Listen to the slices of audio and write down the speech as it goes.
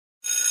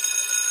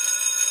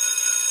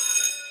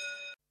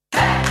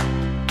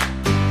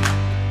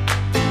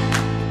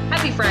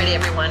Friday,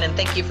 everyone, and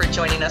thank you for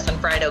joining us on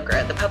Fried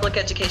Okra, the public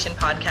education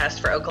podcast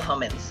for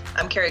Oklahomans.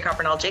 I'm Carrie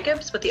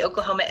Coppernall-Jacobs with the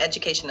Oklahoma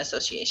Education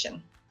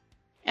Association.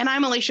 And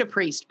I'm Alicia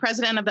Priest,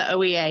 president of the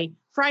OEA.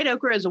 Fried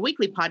Okra is a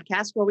weekly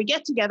podcast where we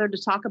get together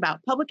to talk about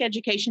public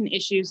education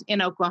issues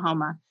in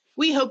Oklahoma.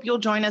 We hope you'll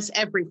join us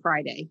every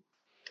Friday.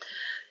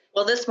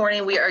 Well, this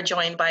morning we are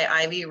joined by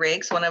Ivy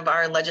Riggs, one of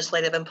our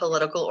legislative and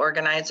political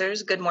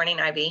organizers. Good morning,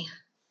 Ivy.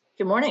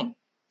 Good morning.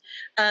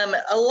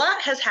 A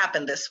lot has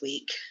happened this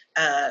week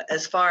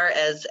as far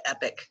as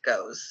EPIC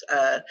goes.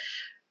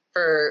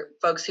 For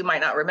folks who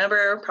might not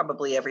remember,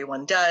 probably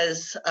everyone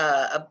does,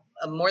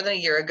 more than a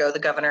year ago, the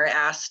governor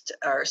asked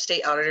our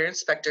state auditor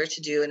inspector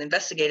to do an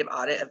investigative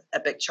audit of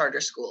EPIC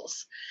charter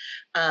schools.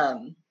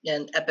 And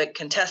EPIC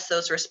contests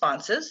those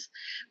responses,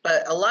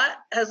 but a lot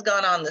has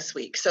gone on this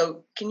week.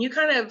 So can you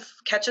kind of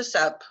catch us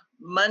up?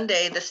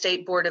 Monday, the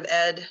State Board of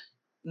Ed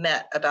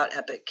met about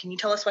EPIC. Can you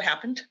tell us what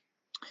happened?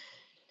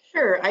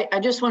 Sure. I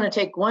just want to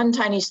take one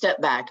tiny step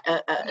back.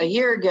 A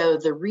year ago,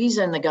 the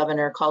reason the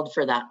governor called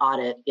for that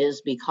audit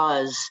is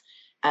because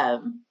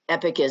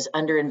EPIC is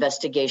under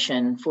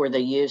investigation for the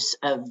use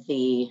of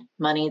the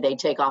money they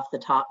take off the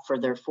top for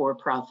their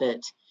for-profit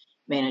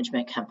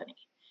management company.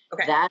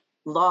 Okay. That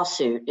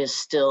lawsuit is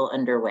still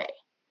underway.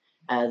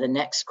 The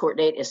next court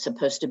date is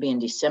supposed to be in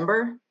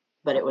December,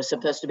 but it was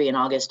supposed to be in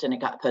August and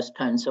it got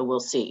postponed, so we'll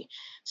see.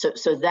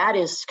 So that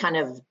is kind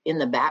of in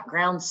the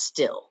background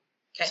still.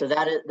 Okay. So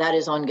that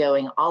is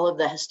ongoing. All of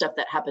the stuff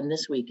that happened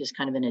this week is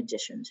kind of in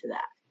addition to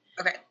that.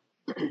 Okay.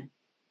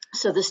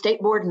 So the state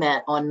board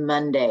met on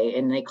Monday,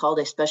 and they called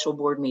a special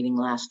board meeting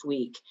last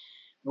week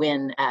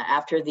when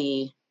after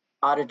the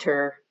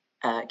auditor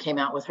came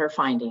out with her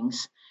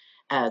findings,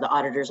 the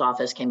auditor's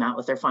office came out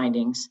with their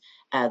findings,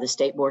 the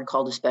state board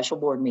called a special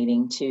board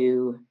meeting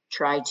to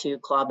try to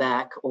claw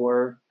back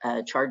or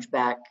charge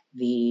back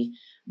the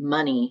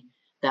money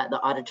that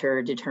the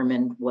auditor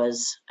determined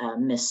was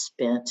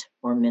misspent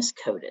or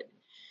miscoded.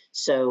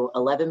 So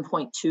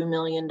 $11.2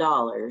 million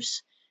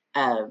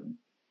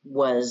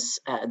was,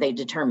 they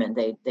determined,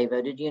 they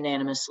voted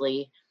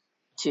unanimously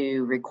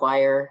to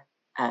require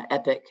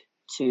EPIC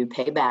to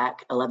pay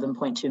back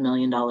 $11.2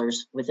 million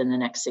within the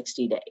next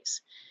 60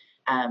 days.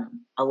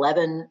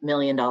 $11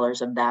 million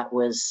of that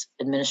was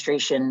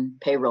administration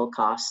payroll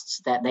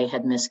costs that they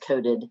had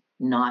miscoded,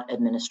 not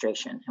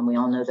administration. And we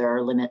all know there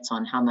are limits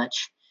on how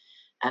much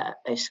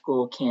a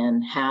school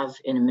can have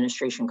in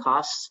administration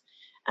costs.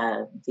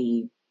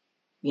 The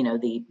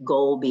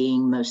goal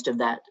being most of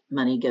that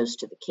money goes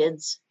to the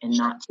kids and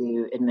not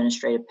to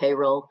administrative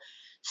payroll.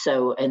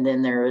 So, and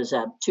then there is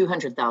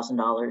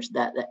 $200,000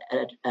 that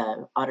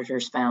the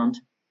auditors found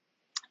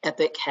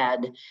EPIC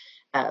had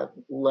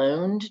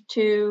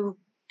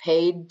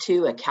paid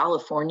to a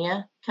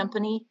California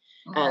company.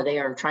 They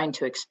are trying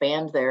to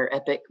expand their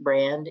EPIC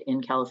brand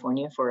in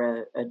California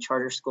for a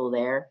charter school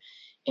there.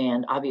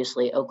 And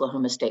obviously,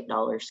 Oklahoma state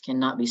dollars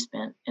cannot be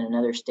spent in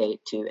another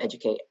state to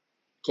educate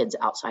kids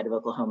outside of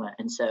Oklahoma.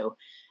 And so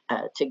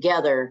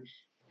together,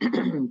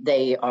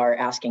 they are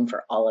asking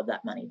for all of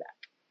that money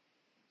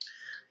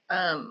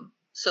back.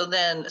 So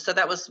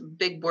that was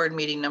big board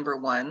meeting number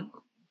one.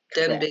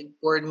 Then Correct. Big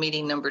board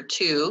meeting number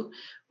two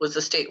was the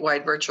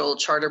statewide virtual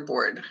charter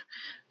board.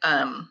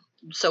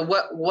 So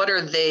what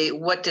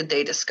did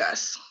they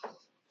discuss?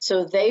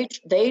 So they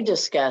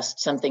discussed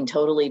something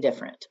totally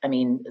different. I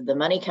mean, the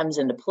money comes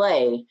into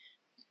play,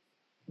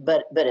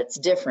 but it's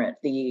different.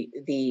 The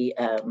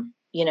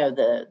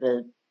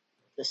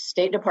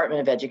State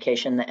Department of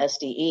Education, the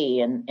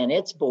SDE, and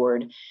its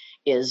board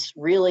is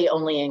really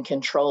only in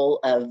control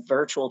of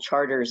virtual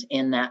charters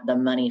in that the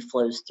money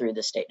flows through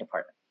the State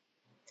Department.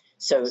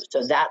 So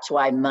that's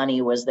why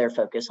money was their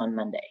focus on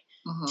Monday.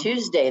 Mm-hmm.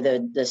 Tuesday,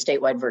 the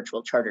statewide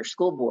virtual charter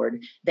school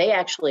board, they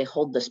actually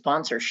hold the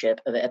sponsorship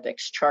of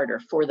EPIC's charter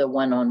for the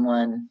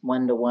one-on-one,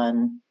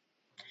 one-to-one.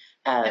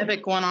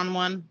 EPIC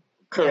one-on-one.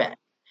 Correct.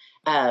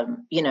 Yeah.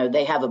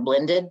 They have a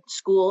blended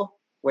school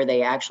where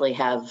they actually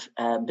have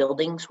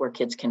buildings where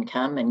kids can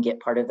come and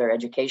get part of their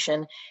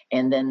education.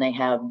 And then they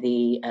have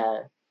the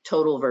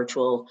total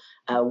virtual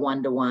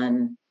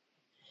one-to-one.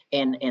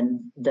 And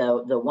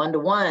the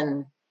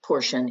one-to-one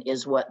portion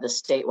is what the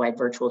statewide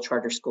virtual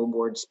charter school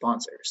board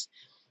sponsors.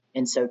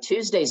 And so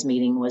Tuesday's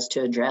meeting was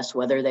to address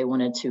whether they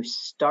wanted to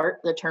start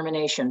the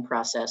termination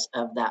process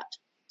of that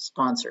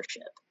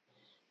sponsorship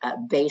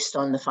based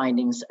on the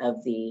findings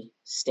of the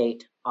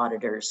state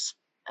auditor's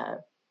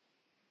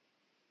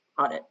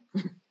audit.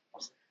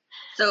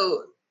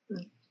 So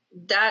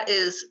that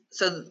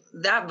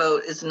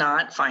vote is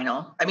not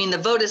final. I mean, the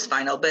vote is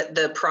final, but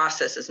the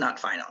process is not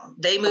final.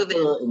 They move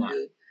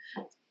into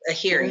a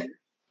hearing.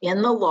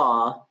 In the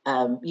law,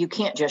 you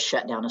can't just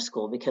shut down a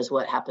school because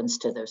what happens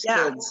to those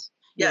kids?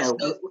 Yes.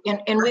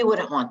 And we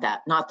wouldn't want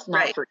that, not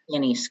right. For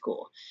any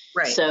school.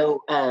 Right.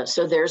 So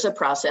there's a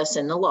process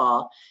in the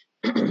law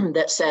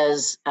that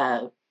says,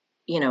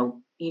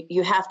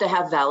 you have to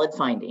have valid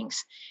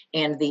findings.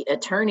 And the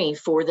attorney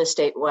for the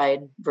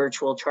statewide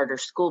virtual charter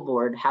school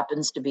board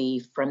happens to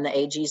be from the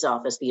AG's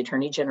office, the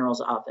Attorney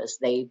General's office.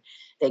 They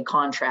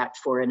contract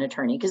for an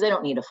attorney because they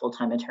don't need a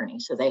full-time attorney.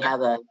 So they have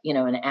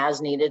an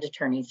as-needed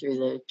attorney through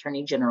the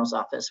Attorney General's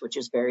office, which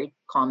is very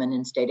common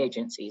in state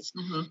agencies.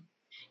 Mm-hmm.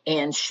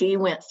 And she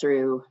went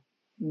through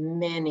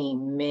many,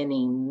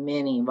 many,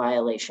 many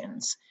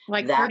violations.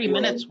 Like 30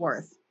 minutes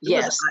worth.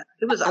 Yes,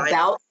 it was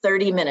about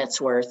 30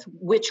 minutes worth,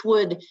 which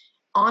would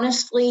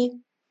honestly,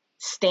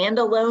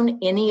 standalone,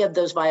 any of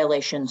those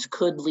violations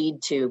could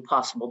lead to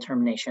possible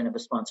termination of a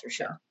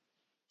sponsorship. Yeah.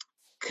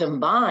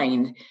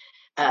 Combined,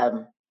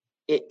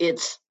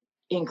 it's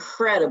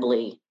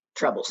incredibly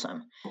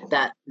troublesome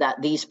that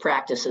these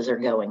practices are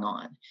going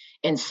on.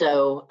 And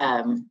so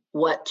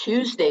what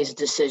Tuesday's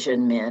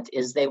decision meant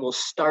is they will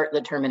start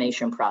the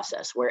termination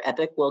process where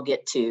Epic will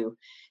get to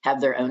have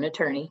their own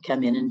attorney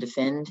come in and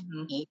defend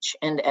each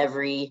and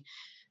every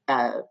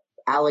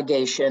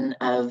allegation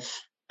of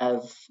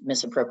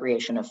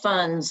misappropriation of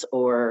funds,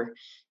 or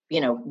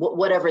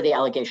whatever the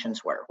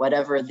allegations were,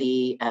 whatever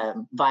the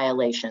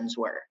violations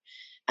were.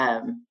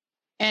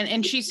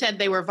 And she said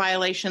they were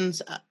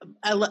violations,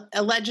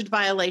 alleged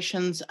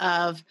violations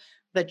of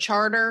the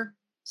charter,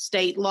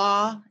 state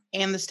law,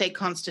 and the state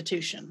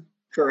constitution.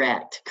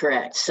 Correct.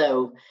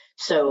 So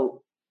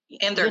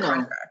and their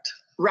contract.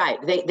 Right.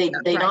 They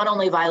not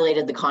only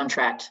violated the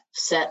contract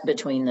set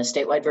between the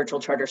statewide virtual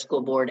charter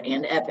school board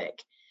and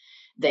Epic,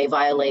 they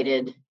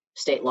violated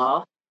state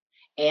law,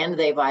 and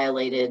they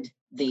violated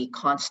the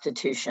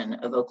Constitution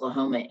of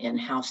Oklahoma in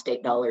how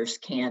state dollars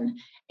can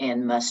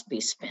and must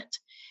be spent.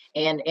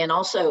 And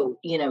also,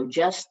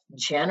 just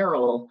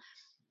general,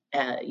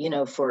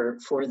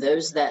 for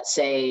those that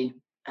say,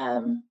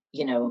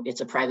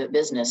 it's a private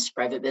business,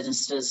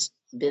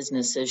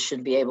 businesses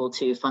should be able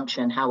to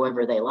function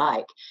however they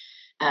like.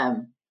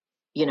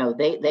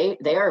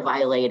 They are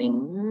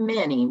violating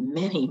many,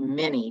 many,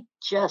 many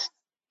just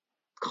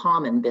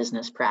common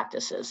business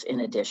practices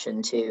in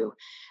addition to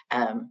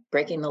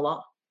breaking the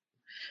law.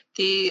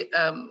 The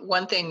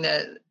one thing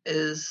that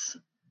has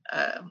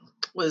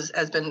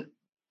been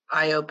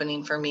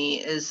eye-opening for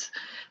me is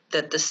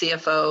that the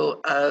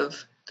CFO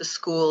of the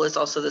school is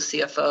also the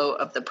CFO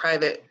of the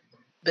private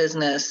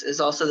business,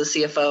 is also the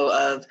CFO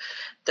of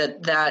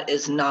that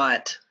is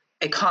not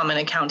a common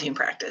accounting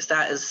practice.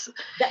 That's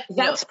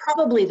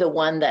probably the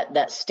one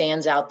that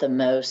stands out the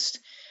most.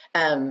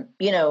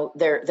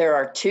 There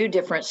are two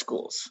different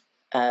schools,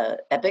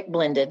 Epic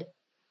Blended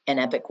and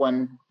Epic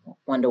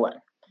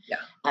One-to-One.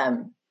 Yeah.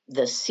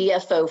 The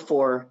CFO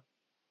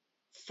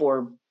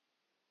for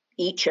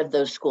each of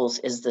those schools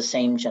is the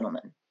same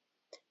gentleman,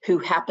 who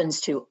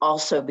happens to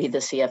also be the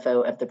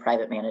CFO of the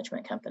private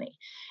management company.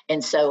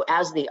 And so,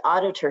 as the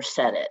auditor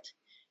said it,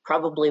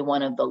 probably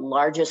one of the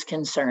largest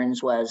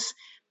concerns was,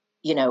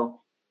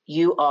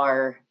 you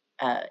are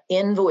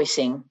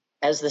invoicing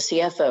as the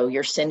CFO,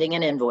 you're sending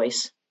an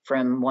invoice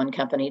from one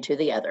company to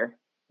the other,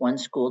 one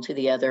school to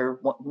the other,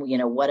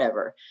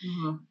 whatever.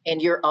 Mm-hmm.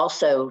 And you're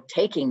also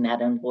taking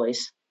that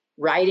invoice,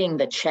 writing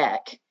the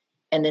check,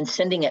 and then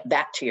sending it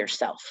back to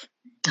yourself.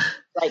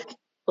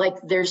 Like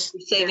there's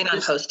saving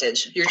on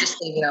postage. You're just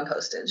saving on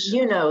postage.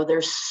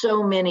 There's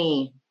so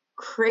many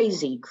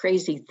crazy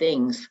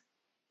things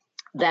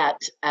that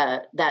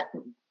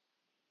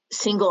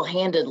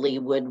single-handedly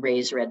would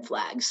raise red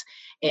flags.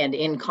 And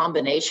in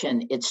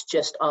combination, it's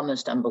just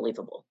almost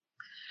unbelievable.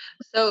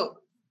 So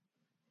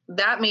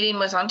that meeting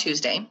was on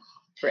Tuesday.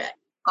 Correct.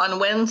 On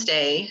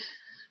Wednesday,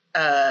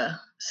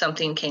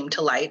 something came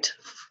to light.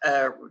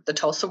 The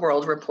Tulsa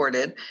World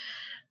reported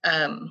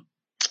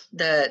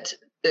that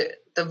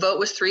the vote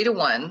was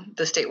 3-1,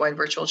 the statewide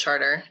virtual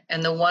charter,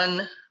 and the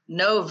one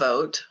no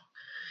vote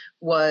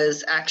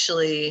was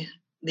actually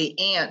the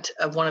aunt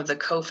of one of the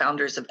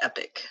co-founders of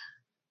Epic.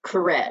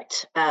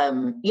 Correct.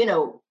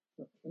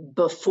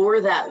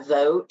 Before that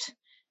vote,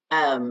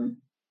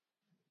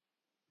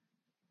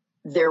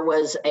 there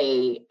was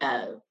a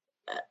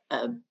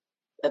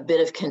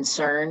bit of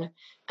concern.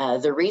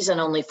 The reason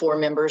only 4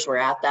 members were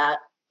at that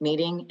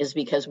meeting is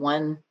because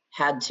one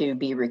had to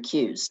be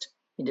recused.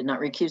 He did not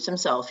recuse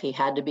himself. He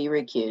had to be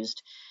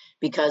recused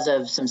because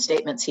of some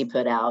statements he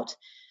put out.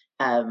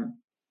 The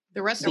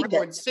rest of the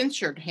board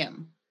censured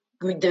him.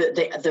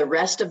 The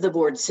rest of the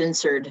board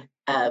censored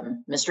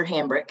Mr.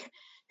 Hambrick,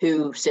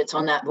 who sits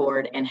on that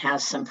board and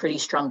has some pretty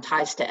strong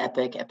ties to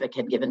Epic. Epic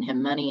had given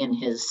him money in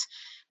his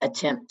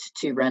attempt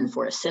to run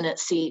for a Senate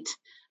seat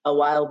a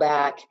while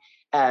back,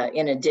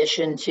 in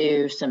addition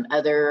to some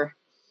other,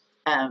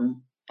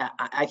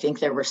 I think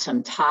there were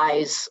some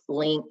ties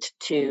linked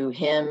to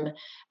him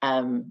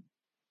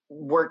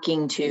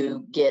working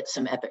to get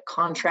some Epic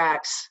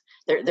contracts.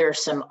 There are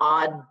some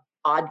odd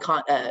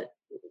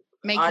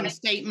making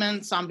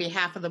statements on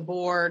behalf of the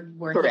board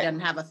where Correct. He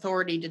doesn't have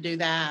authority to do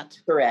that.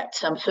 Correct.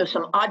 Some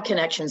odd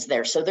connections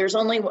there. So there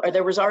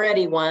was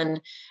already one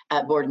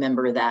board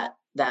member that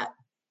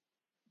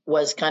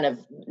was kind of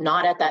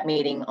not at that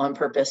meeting on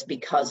purpose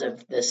because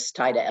of this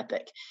tie to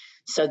Epic.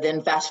 So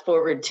then fast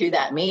forward to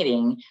that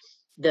meeting,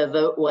 The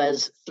vote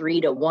was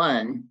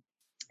 3-1.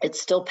 It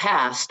still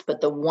passed,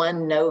 but the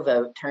one no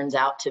vote turns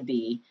out to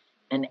be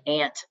an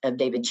aunt of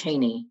David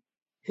Cheney,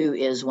 who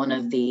is one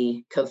of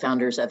the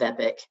co-founders of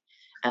Epic.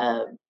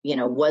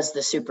 Was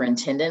the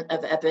superintendent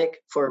of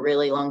Epic for a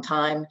really long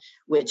time,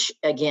 which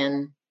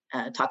again,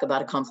 talk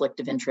about a conflict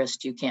of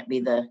interest. You can't be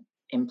the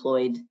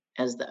employed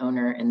as the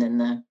owner and then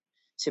the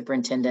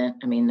superintendent.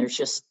 I mean, there's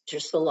just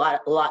a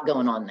lot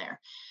going on there.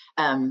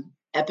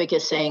 Epic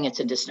is saying it's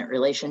a distant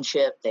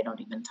relationship. They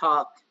don't even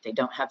talk. They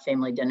don't have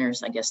family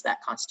dinners. I guess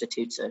that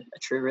constitutes a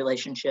true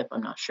relationship.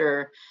 I'm not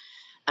sure.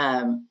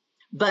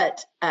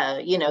 But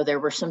there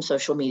were some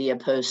social media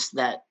posts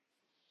that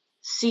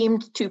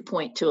seemed to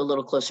point to a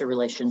little closer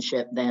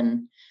relationship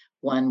than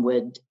one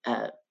would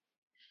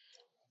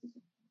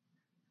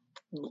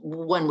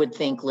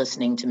think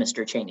listening to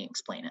Mr. Cheney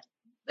explain it.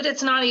 But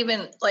it's not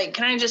even like,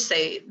 can I just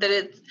say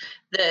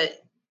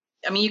that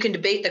you can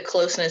debate the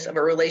closeness of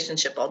a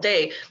relationship all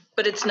day,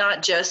 but it's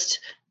not just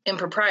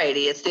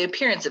impropriety, it's the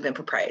appearance of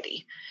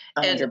impropriety.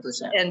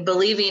 100%. And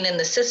believing in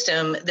the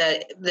system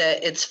that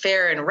it's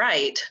fair and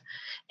right.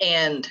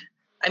 And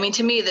I mean,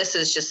 to me, this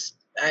is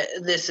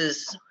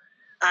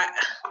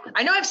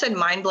I know I've said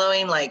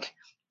mind-blowing like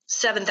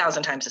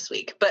 7,000 times this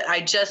week, but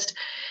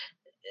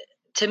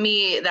to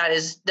me, that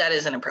is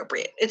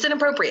inappropriate. It's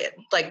inappropriate.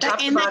 Like top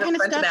to bottom,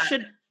 front to back.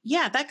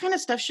 That kind of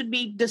stuff should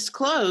be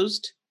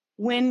disclosed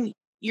when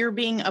you're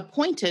being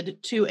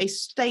appointed to a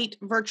state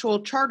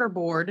virtual charter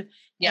board,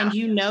 and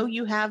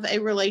you have a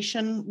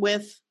relation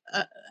with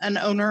an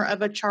owner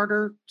of a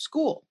charter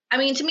school. I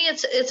mean, to me,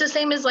 it's the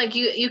same as like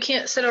you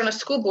can't sit on a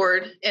school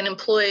board and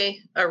employ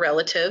a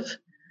relative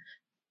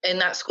in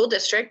that school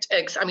district.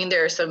 I mean,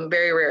 there are some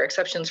very rare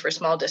exceptions for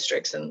small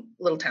districts and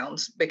little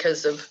towns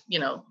because of,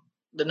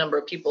 the number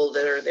of people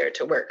that are there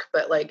to work.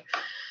 But like,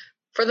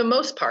 for the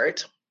most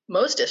part,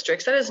 most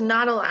districts, that is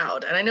not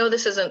allowed. And I know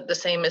this isn't the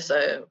same as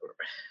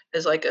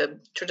like a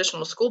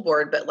traditional school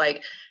board, but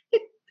like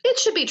it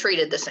should be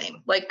treated the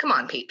same. Like, come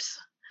on, peeps.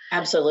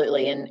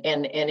 Absolutely. And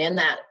in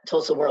that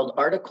Tulsa World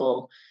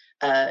article,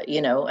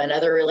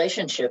 another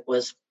relationship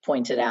was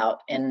pointed out.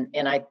 And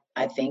I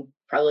think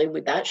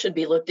probably that should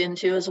be looked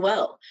into as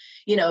well.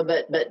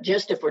 But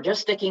just if we're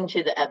just sticking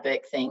to the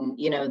Epic thing,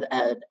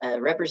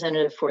 a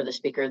representative for the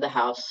Speaker of the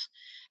House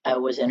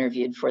was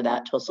interviewed for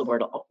that Tulsa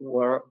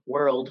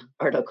World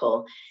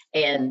article.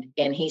 And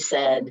he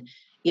said,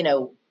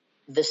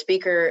 the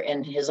Speaker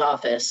and his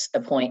office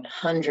appoint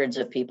hundreds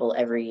of people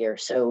every year.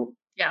 So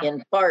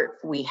in part,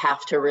 we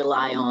have to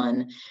rely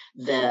on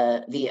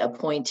the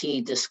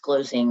appointee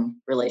disclosing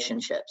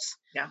relationships.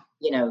 Yeah.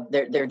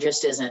 There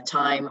just isn't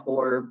time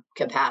or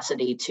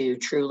capacity to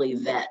truly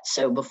vet.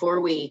 So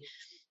before we,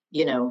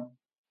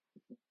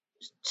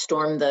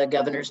 storm the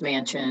governor's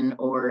mansion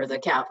or the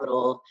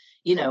Capitol,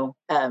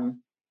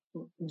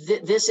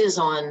 this is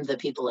on the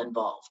people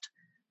involved.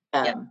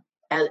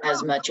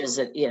 As much as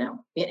it,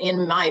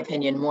 in my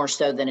opinion, more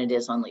so than it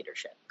is on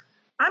leadership.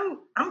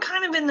 I'm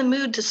kind of in the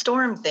mood to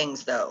storm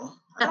things, though.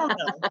 I don't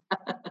know.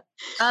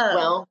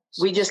 Well,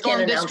 we just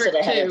can't announce it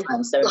ahead of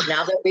time. So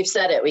now that we've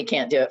said it, we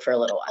can't do it for a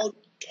little while. Oh,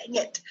 dang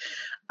it.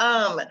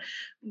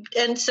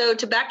 And so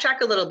to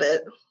backtrack a little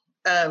bit,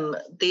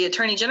 the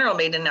Attorney General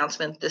made an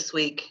announcement this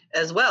week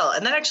as well.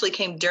 And that actually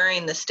came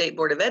during the State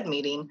Board of Ed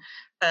meeting.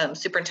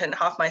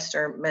 Superintendent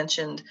Hoffmeister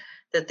mentioned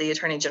that the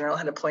Attorney General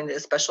had appointed a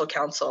special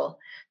counsel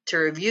to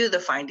review the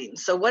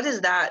findings. So what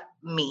does that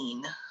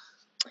mean?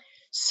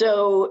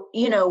 So,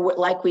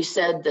 like we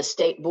said, the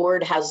state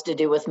board has to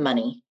do with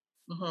money,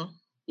 mm-hmm.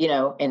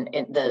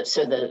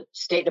 So the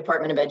State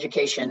Department of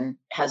Education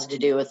has to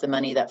do with the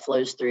money that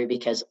flows through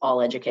because all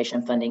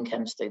education funding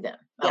comes through them,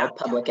 all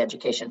public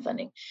education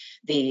funding.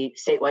 The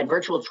statewide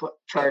virtual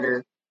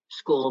charter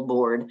school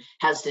board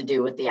has to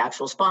do with the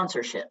actual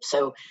sponsorship.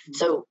 So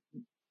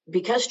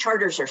because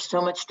charters are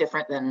so much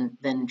different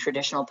than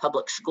traditional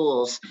public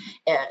schools,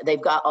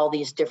 they've got all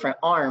these different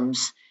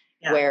arms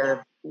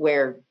where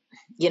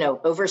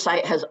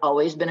oversight has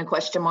always been a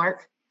question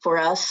mark for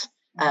us.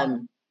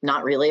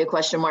 Not really a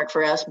question mark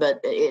for us, but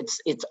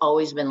it's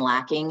always been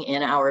lacking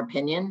in our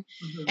opinion.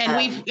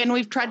 And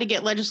we've tried to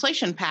get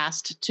legislation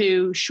passed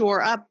to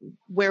shore up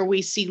where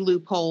we see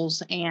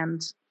loopholes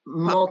and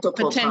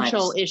multiple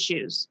potential times.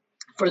 Issues.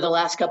 For the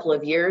last couple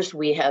of years,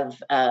 we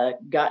have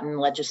gotten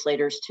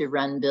legislators to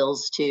run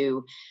bills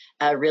to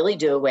really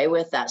do away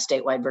with that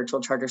statewide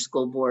virtual charter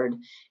school board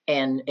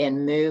and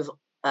move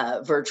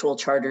virtual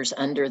charters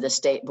under the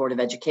State Board of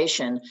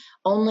Education,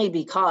 only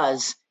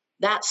because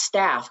that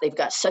staff, they've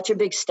got such a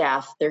big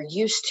staff, they're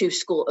used to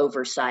school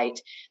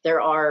oversight. There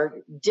are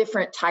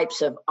different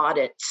types of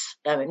audits,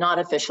 not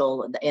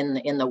official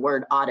in the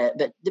word audit,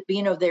 but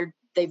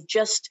they've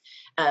just,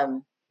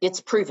 it's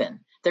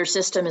proven. Their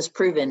system is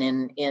proven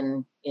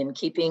in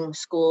keeping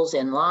schools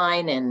in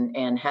line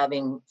and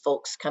having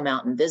folks come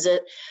out and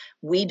visit.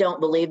 We don't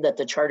believe that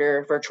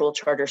the virtual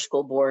charter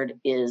school board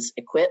is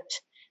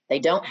equipped. They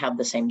don't have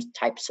the same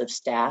types of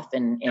staff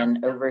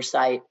and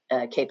oversight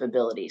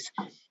capabilities.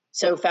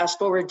 So fast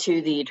forward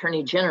to the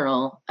Attorney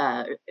General.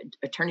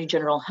 Attorney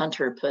General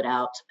Hunter put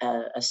out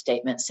a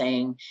statement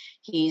saying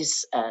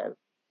he's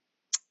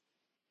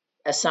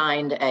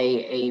assigned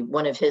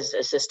one of his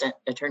assistant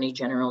attorney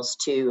generals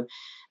to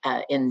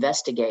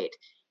investigate.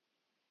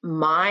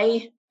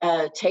 My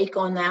take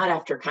on that,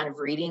 after kind of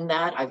reading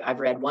that, I've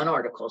read one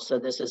article, so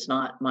this is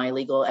not my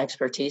legal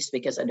expertise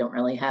because I don't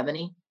really have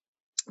any.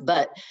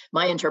 But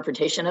my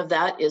interpretation of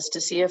that is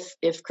to see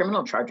if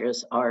criminal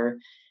charges are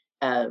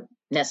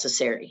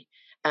necessary.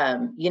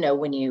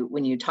 When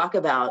you talk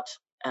about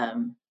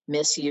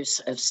misuse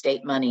of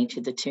state money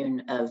to the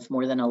tune of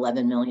more than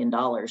 $11 million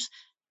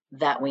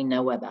that we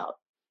know about,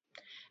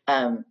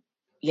 and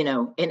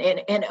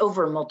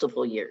over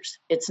multiple years.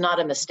 It's not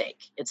a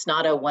mistake. It's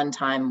not a one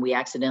time we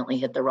accidentally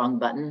hit the wrong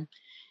button.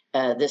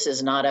 This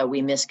is not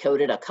we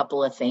miscoded a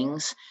couple of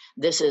things.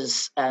 This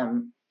is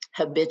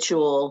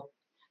habitual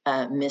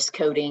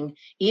miscoding,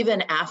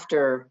 even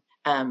after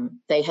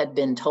they had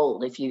been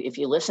told. If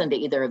you listen to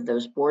either of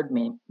those board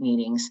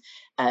meetings,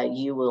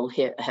 you will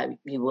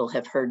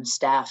have heard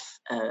staff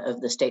of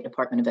the State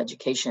Department of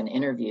Education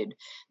interviewed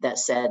that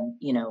said,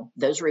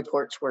 those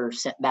reports were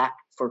sent back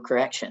for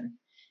correction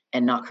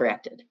and not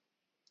corrected.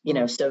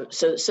 So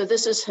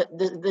this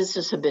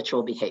is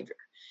habitual behavior.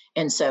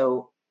 And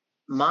so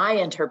my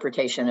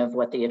interpretation of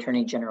what the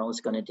Attorney General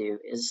is going to do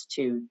is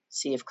to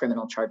see if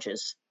criminal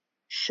charges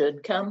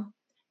should come.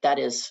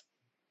 That's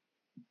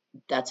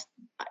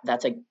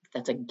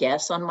a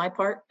guess on my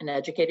part, an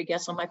educated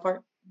guess on my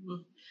part.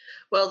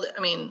 Well,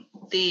 I mean,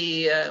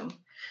 the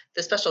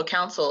special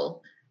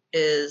counsel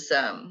is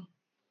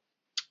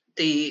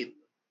the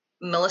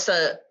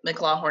Melissa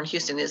McLaughlin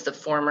Houston is the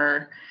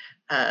former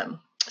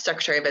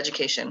Secretary of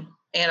Education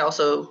and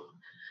also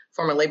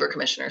former labor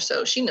commissioner,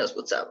 so she knows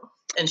what's up.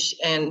 And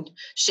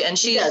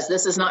she does.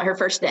 This is not her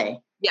first day.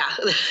 Yeah,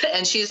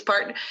 and she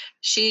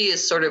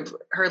is sort of,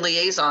 her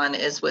liaison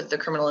is with the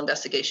criminal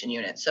investigation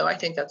unit. So I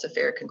think that's a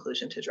fair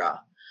conclusion to draw.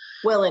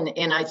 Well,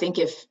 and I think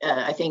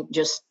I think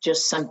just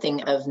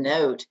something of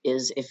note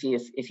is if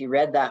you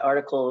read that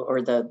article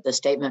or the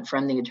statement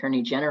from the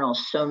Attorney General,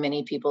 so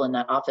many people in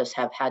that office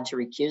have had to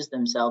recuse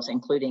themselves,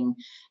 including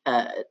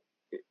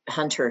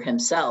Hunter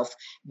himself,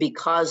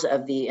 because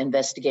of the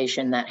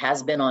investigation that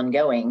has been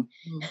ongoing.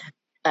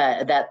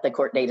 That the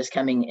court date is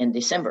coming in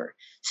December.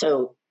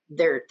 So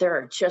there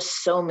are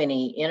just so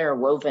many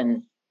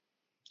interwoven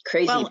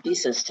crazy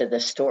pieces to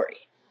this story.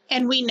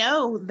 And we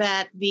know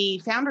that the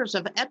founders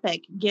of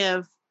Epic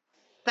give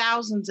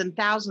thousands and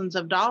thousands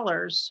of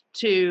dollars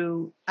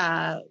to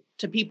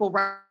people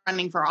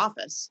running for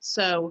office.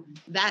 So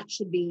that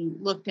should be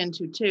looked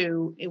into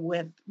too,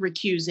 with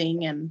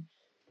recusing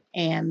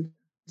and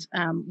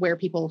where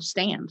people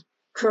stand.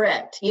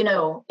 Correct.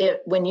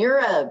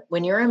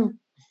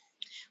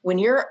 When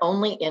your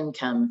only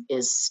income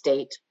is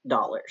state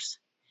dollars,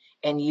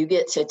 and you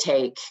get to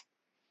take,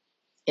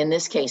 in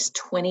this case,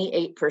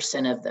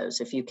 28% of those,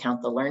 if you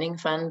count the learning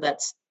fund,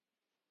 that's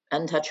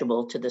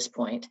untouchable to this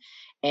point,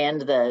 and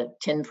the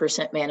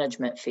 10%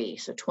 management fee.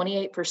 So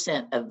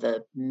 28% of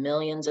the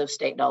millions of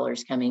state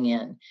dollars coming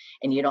in,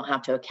 and you don't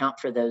have to account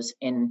for those.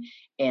 And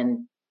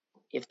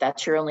if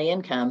that's your only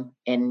income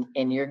and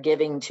you're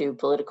giving to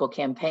political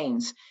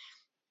campaigns,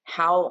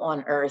 how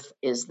on earth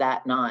is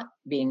that not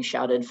being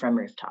shouted from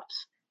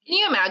rooftops? Can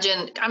you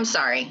imagine? I'm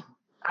sorry.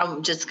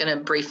 I'm just going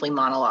to briefly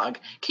monologue.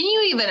 Can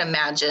you even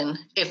imagine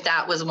if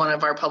that was one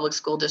of our public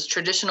school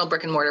traditional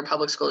brick and mortar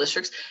public school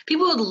districts?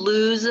 People would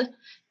lose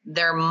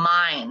their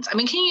minds. I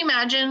mean, can you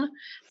imagine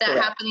that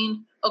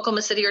happening?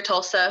 Oklahoma City or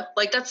Tulsa?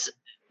 Like, that's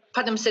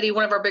Putnam City,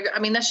 one of our bigger, I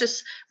mean, that's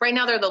just, right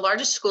now they're the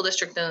largest school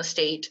district in the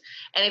state.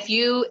 And if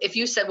you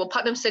said, well,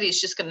 Putnam City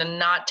is just going to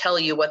not tell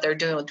you what they're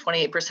doing with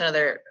 28% of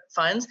their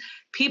funds,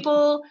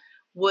 people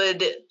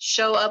would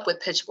show up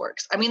with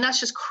pitchforks. I mean, that's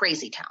just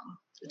crazy town.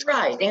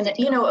 Right. And,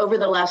 over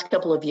the last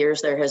couple of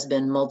years, there has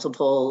been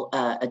multiple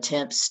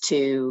attempts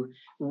to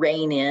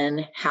rein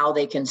in how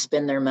they can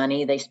spend their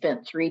money. They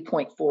spent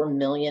 $3.4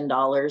 million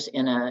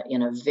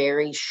in a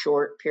very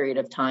short period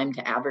of time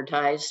to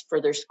advertise for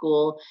their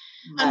school.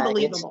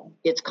 Unbelievable.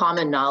 It's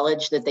common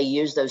knowledge that they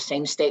use those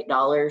same state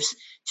dollars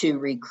to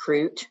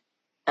recruit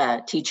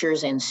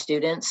teachers and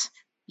students.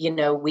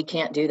 We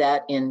can't do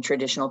that in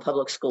traditional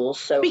public schools.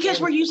 So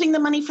because we're using the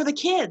money for the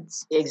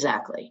kids.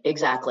 Exactly. And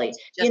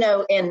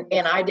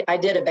I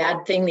did a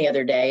bad thing the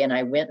other day, and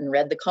I went and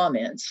read the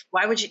comments.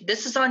 Why would you?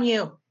 This is on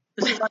you.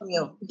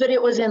 But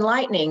it was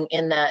enlightening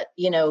in that,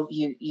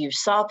 you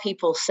saw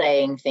people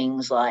saying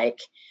things like,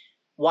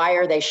 why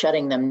are they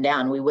shutting them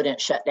down? We wouldn't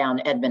shut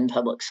down Edmond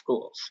Public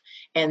Schools.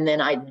 And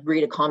then I'd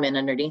read a comment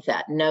underneath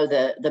that. No,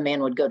 the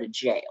man would go to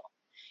jail.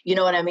 You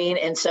know what I mean?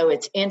 And so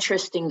it's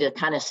interesting to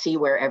kind of see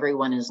where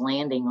everyone is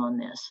landing on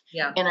this.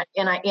 Yeah. And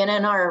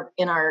in our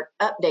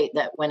update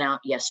that went out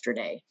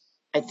yesterday,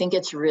 I think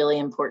it's really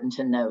important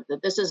to note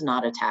that this is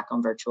not an attack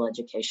on virtual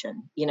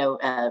education.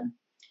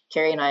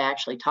 Carrie and I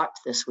actually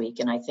talked this week,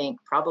 and I think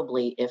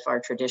probably if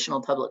our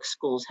traditional public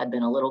schools had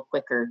been a little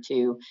quicker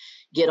to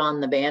get on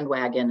the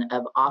bandwagon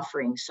of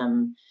offering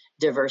some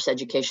diverse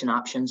education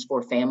options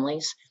for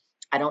families,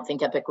 I don't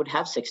think EPIC would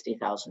have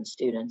 60,000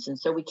 students. And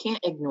so we can't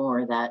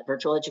ignore that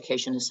virtual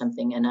education is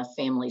something enough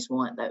families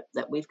want,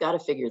 that we've got to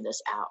figure this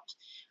out.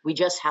 We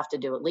just have to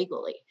do it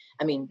legally.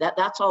 I mean,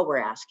 that's all we're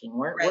asking.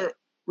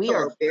 We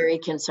are very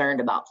concerned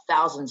about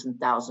thousands and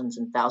thousands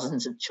and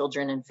thousands of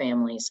children and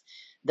families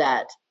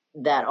that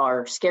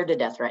are scared to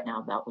death right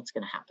now about what's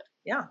going to happen.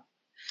 Yeah.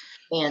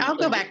 And I'll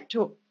go back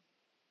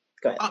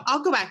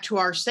to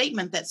our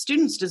statement that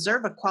students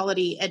deserve a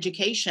quality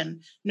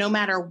education no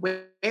matter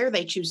where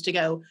they choose to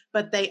go,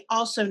 but they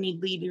also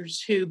need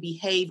leaders who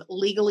behave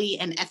legally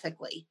and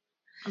ethically.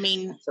 I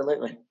mean,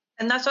 absolutely.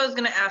 And that's what I was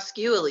going to ask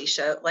you,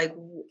 Alicia, like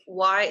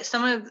why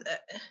some of,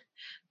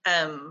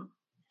 I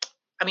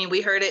mean,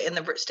 we heard it in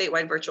the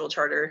statewide virtual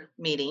charter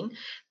meeting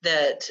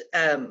that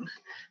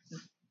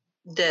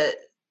the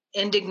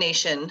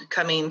indignation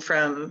coming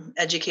from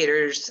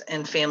educators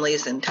and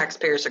families and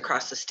taxpayers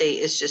across the state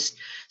is just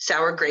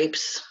sour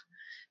grapes,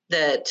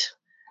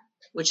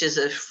 which is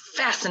a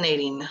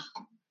fascinating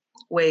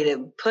way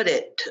to put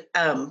it.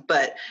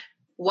 But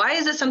why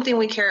is it something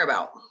we care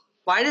about?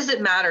 Why does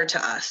it matter to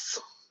us?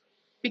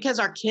 Because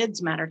our kids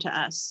matter to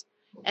us.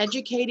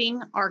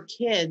 Educating our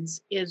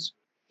kids is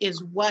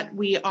what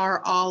we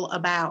are all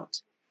about.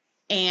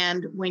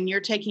 And when you're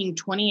taking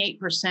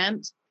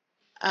 28%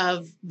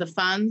 of the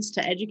funds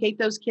to educate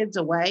those kids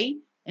away,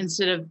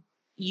 instead of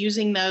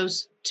using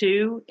those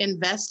to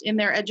invest in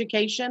their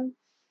education,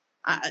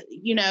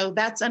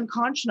 that's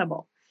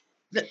unconscionable.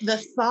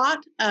 The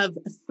thought of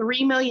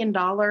 $3 million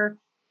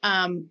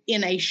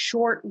in a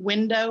short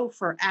window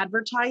for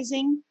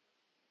advertising,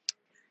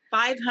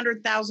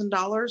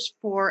 $500,000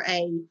 for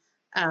a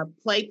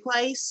play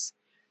place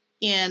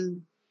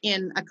in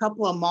a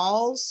couple of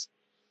malls.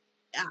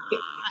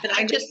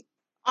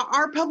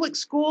 Our public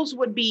schools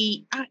would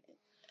be.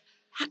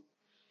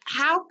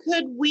 How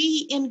could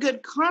we, in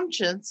good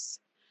conscience,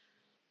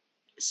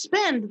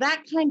 spend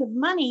that kind of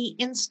money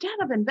instead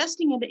of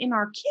investing it in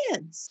our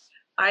kids?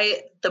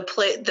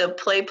 The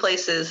play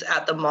places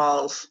at the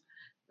malls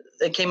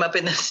that came up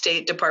in the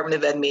State Department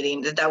of Ed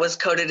meeting, that was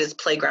coded as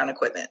playground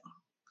equipment.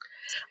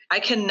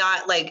 I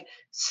cannot,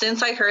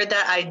 since I heard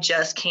that, I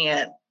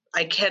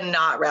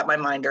cannot wrap my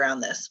mind around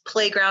this.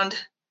 Playground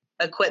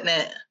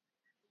equipment,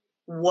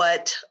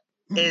 what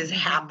is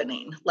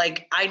happening?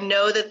 I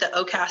know that the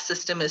OCAS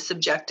system is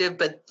subjective,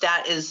 but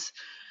that is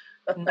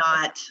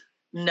not,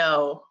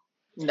 no.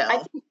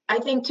 I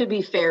think to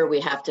be fair,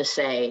 we have to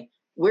say,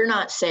 we're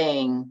not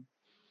saying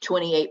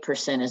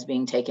 28% is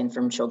being taken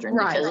from children,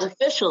 right? Because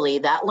officially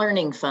that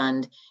learning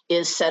fund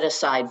is set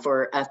aside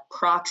for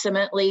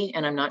approximately,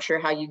 and I'm not sure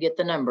how you get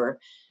the number,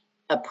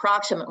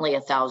 approximately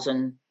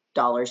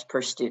 $1,000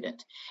 per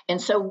student.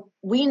 And so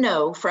we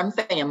know from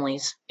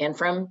families and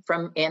from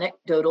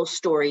anecdotal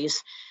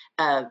stories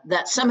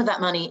that some of that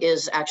money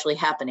is actually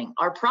happening.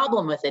 Our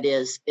problem with it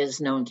is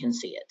no one can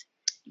see it.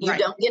 You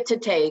don't get to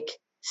take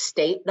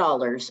state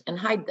dollars and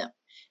hide them,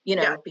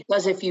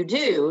 because if you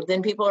do,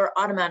 then people are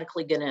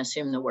automatically going to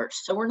assume the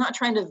worst. So we're not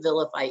trying to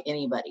vilify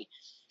anybody.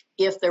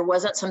 If there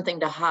wasn't something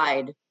to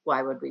hide,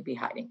 why would we be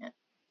hiding it?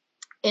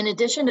 In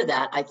addition to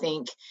that, I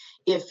think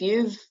if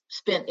you've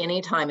spent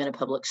any time in a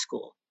public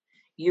school,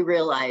 you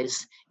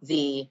realize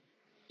the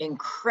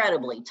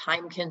incredibly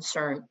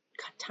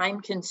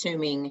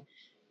time-consuming,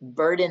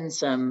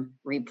 burdensome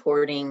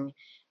reporting,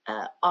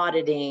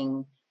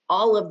 auditing,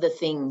 all of the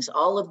things,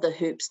 all of the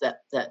hoops that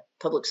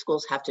public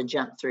schools have to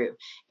jump through.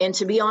 And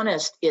to be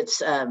honest,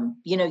 it's,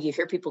 you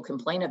hear people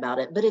complain about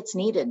it, but it's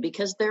needed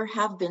because there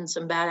have been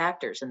some bad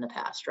actors in the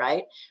past,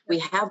 right? We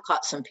have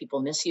caught some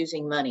people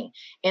misusing money,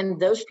 and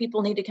those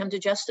people need to come to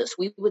justice.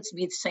 We would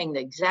be saying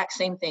the exact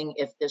same thing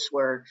if this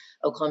were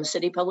Oklahoma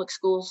City Public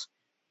Schools,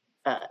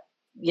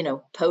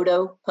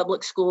 Podo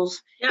Public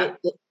Schools. Yeah.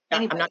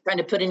 I'm not trying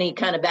to put any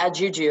kind of bad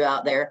juju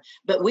out there,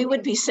 but we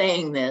would be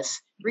saying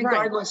this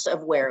regardless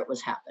of where it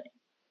was happening.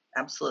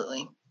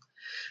 Absolutely.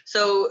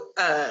 So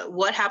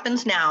what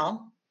happens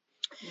now?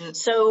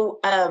 So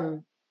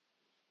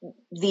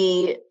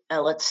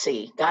let's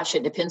see. Gosh,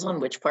 it depends on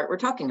which part we're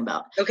talking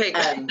about. Okay.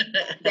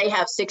 They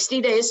have 60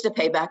 days to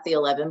pay back the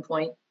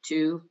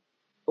 $11.2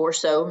 or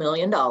so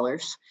million.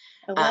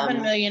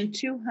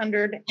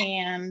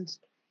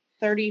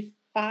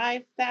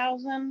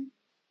 $11,235,000.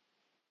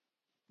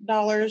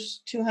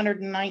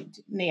 $219.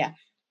 Yeah.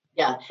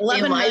 Yeah.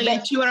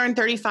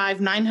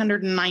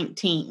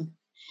 $11,235,919.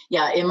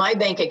 Yeah. In my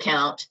bank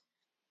account,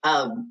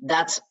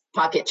 that's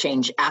pocket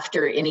change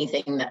after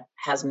anything that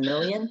has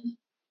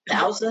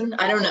 $1,000,000.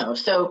 I don't know.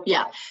 So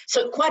yeah.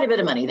 So quite a bit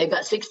of money. They've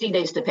got 60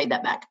 days to pay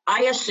that back.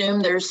 I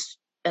assume there's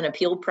an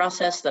appeal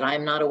process that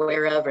I'm not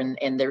aware of,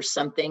 and there's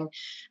something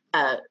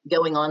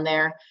going on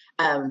there.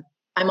 I'm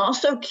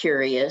also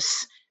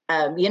curious.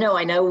 I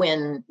know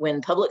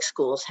when public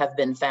schools have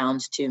been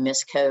found to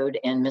miscode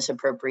and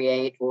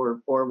misappropriate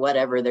or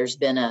whatever, there's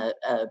been a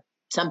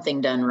something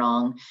done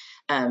wrong.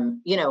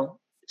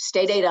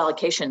 State aid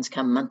allocations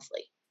come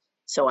monthly.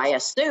 So I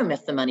assume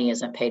if the money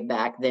isn't paid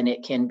back, then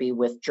it can be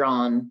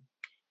withdrawn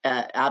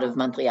out of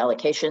monthly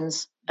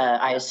allocations.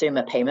 I assume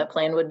a payment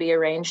plan would be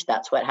arranged.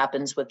 That's what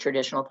happens with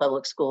traditional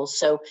public schools.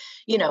 So,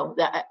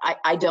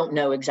 I don't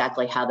know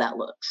exactly how that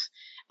looks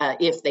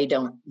if they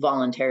don't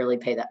voluntarily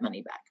pay that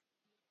money back.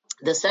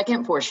 The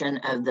second portion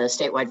of the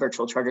statewide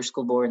virtual charter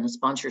school board and the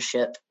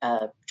sponsorship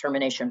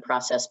termination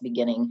process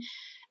beginning,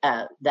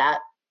 that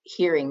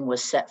hearing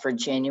was set for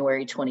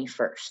January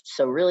 21st.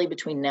 So really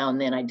between now and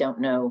then, I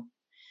don't know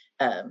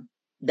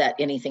that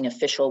anything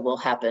official will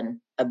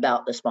happen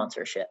about the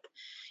sponsorship.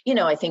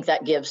 I think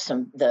that gives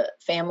the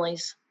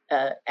families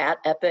at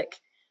Epic,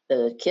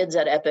 the kids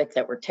at Epic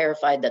that were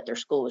terrified that their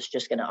school was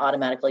just going to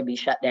automatically be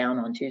shut down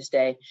on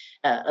Tuesday,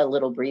 a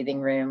little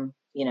breathing room.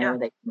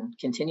 They can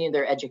continue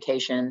their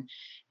education,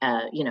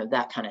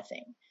 that kind of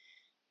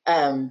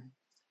thing.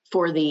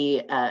 For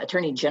the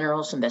Attorney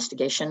General's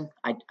investigation,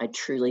 I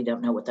truly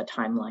don't know what the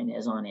timeline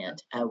is on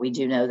it. We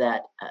do know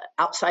that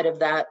outside of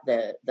that,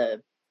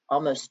 the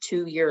almost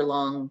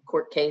 2-year-long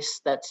court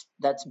case that's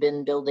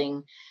been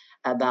building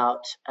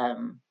about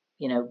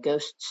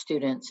ghost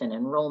students and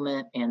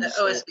enrollment, and the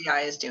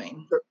OSBI is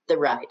doing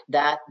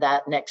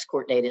that next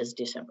court date is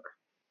December.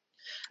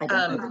 I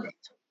don't know the date.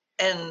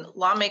 And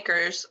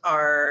lawmakers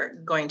are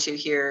going to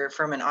hear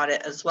from an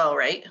audit as well,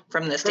 right?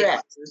 From the state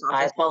auditor's office.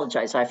 I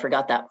apologize. I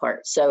forgot that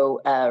part.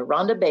 So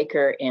Rhonda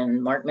Baker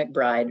and Mark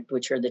McBride,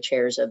 which are the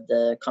chairs of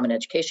the Common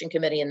Education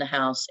Committee in the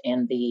House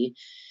and the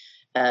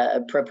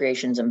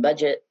Appropriations and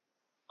Budget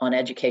on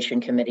Education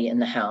Committee in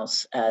the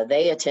House,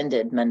 they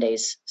attended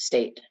Monday's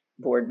state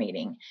board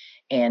meeting.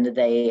 And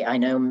I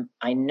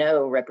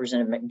know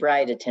Representative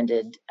McBride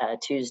attended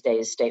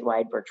Tuesday's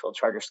statewide virtual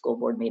charter school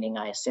board meeting.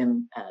 I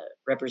assume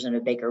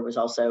Representative Baker was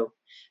also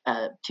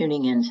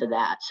tuning into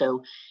that.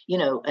 So,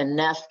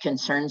 enough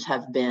concerns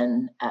have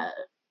been,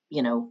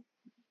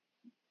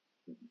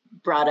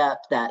 brought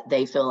up that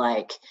they feel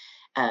like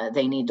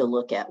they need to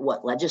look at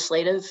what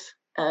legislative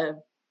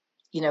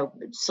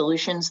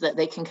solutions that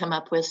they can come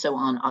up with. So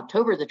on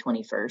October the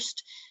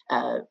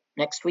 21st,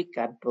 next week,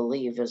 I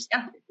believe is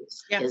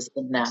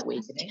in that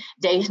week.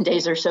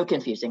 Days are so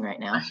confusing right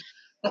now.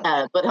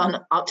 But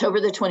on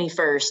October the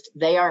 21st,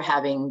 they are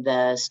having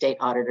the state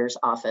auditor's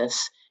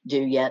office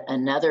do yet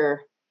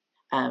another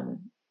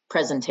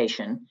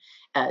presentation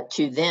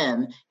to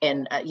them.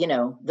 And,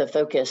 the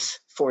focus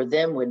for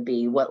them would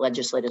be what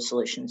legislative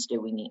solutions do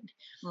we need?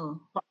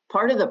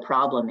 Part of the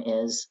problem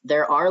is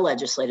there are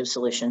legislative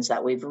solutions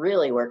that we've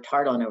really worked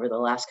hard on over the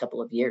last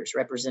couple of years.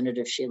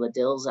 Representative Sheila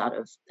Dills out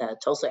of the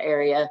Tulsa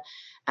area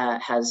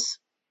has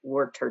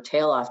worked her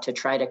tail off to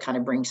try to kind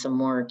of bring some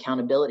more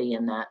accountability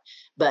in that.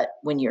 But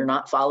when you're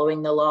not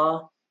following the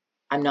law,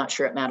 I'm not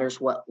sure it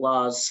matters what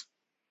laws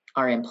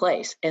are in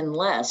place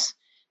unless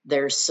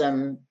there's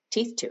some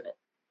teeth to it,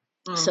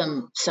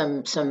 some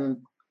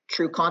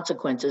true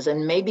consequences,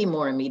 and maybe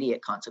more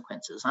immediate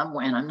consequences.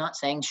 I'm not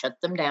saying shut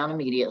them down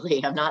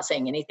immediately. I'm not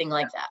saying anything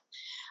like that.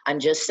 I'm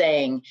just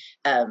saying,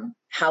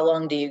 how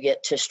long do you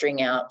get to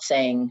string out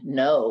saying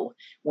no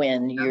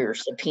when you're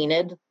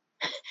subpoenaed?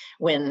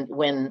 When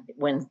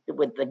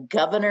the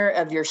governor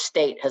of your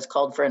state has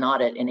called for an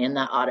audit, and in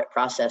that audit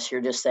process,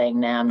 you're just saying,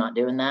 nah, I'm not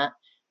doing that.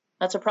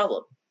 That's a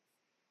problem.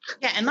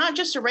 Yeah, and not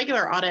just a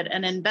regular audit,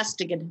 an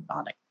investigative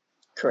audit.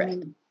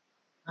 Correct.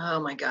 Oh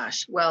my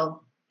gosh.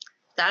 Well,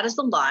 that is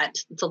a lot.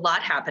 It's a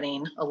lot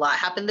happening. A lot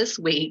happened this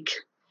week.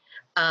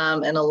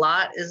 And a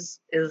lot is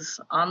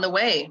on the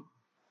way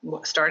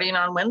starting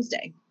on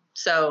Wednesday.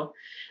 So,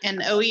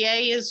 and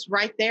OEA is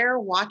right there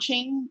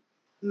watching,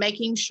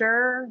 making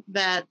sure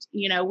that,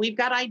 we've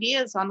got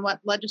ideas on what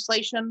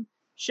legislation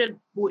should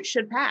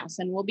pass,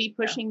 and we'll be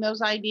pushing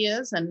those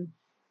ideas and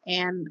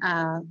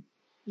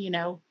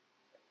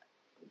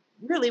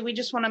really, we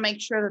just want to make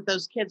sure that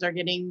those kids are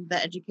getting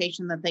the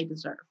education that they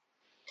deserve.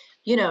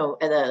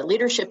 The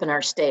leadership in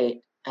our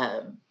state,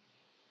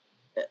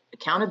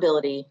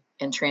 accountability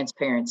and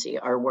transparency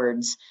are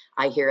words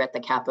I hear at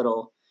the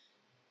Capitol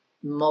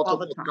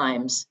multiple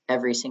times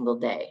every single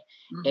day.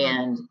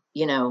 And,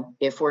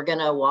 if we're going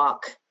to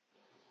walk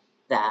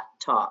that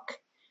talk,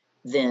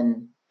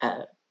 then,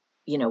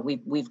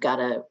 we've got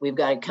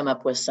to come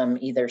up with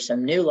either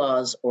some new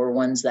laws or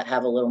ones that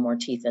have a little more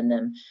teeth in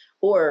them,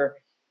 or,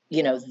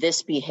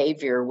 this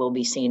behavior will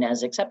be seen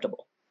as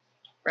acceptable.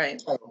 Right.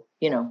 So,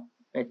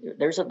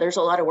 there's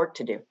a lot of work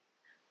to do.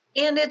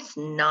 And it's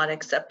not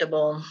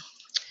acceptable.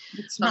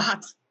 It's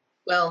not.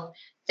 Well,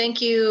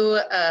 thank you,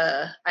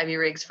 Ivy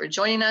Riggs, for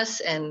joining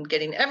us and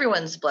getting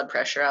everyone's blood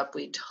pressure up.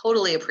 We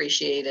totally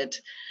appreciate it.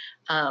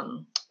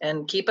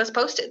 And keep us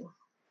posted.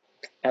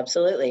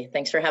 Absolutely.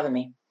 Thanks for having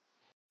me.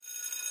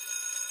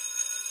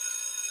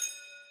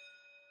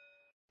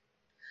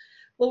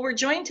 Well, we're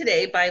joined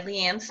today by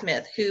Leanne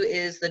Smith, who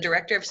is the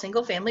Director of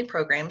Single Family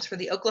Programs for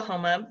the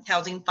Oklahoma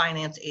Housing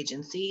Finance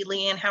Agency.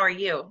 Leanne, how are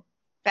you?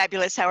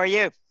 Fabulous. How are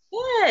you?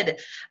 Good.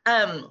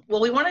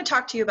 Well, we want to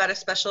talk to you about a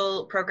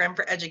special program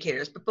for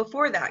educators. But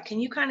before that,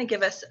 can you kind of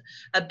give us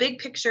a big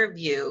picture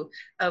view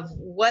of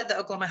what the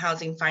Oklahoma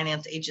Housing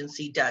Finance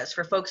Agency does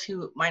for folks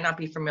who might not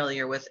be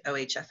familiar with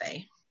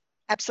OHFA?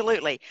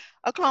 Absolutely.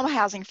 Oklahoma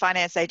Housing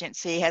Finance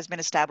Agency has been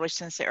established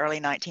since the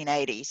early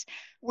 1980s.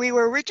 We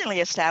were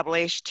originally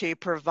established to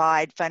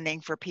provide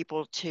funding for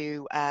people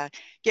to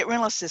get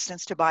rental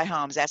assistance to buy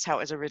homes. That's how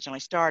it was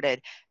originally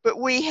started. But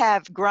we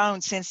have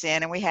grown since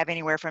then, and we have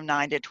anywhere from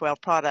 9 to 12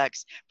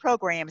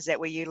 programs that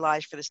we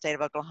utilize for the state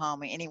of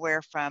Oklahoma,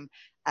 anywhere from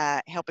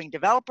helping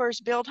developers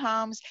build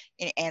homes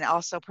and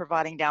also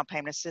providing down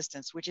payment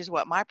assistance, which is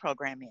what my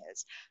program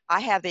is. I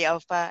have the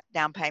OFA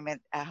down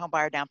payment, home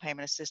buyer down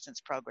payment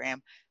assistance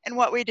program. And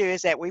what we do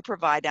is that we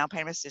provide down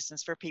payment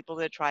assistance for people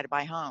that try to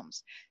buy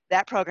homes.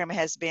 That program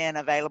has been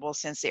available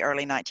since the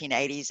early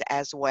 1980s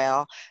as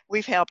well.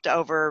 We've helped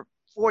over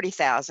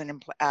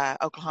 40,000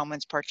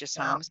 Oklahomans purchase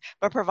homes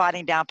by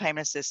providing down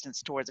payment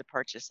assistance towards the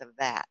purchase of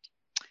that.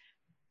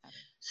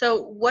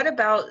 So what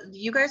about,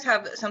 you guys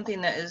have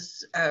something that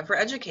is for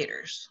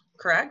educators,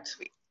 correct?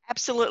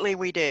 Absolutely,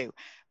 we do.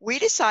 We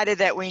decided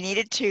that we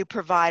needed to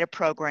provide a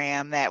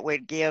program that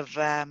would give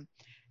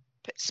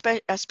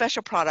a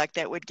special product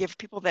that would give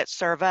people that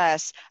serve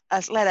us,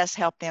 let us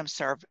help them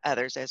serve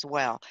others as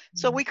well.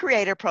 So we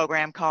created a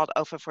program called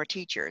OFA for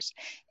Teachers.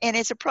 And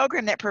it's a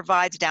program that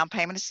provides down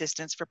payment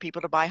assistance for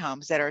people to buy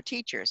homes that are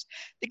teachers.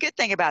 The good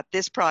thing about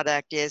this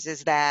product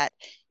is that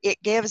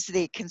it gives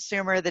the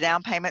consumer the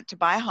down payment to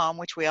buy a home,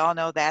 which we all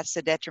know that's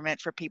a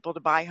detriment for people to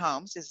buy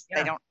homes, is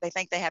they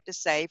think they have to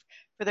save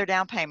for their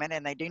down payment,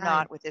 and they do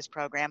not with this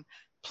program.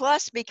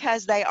 Plus,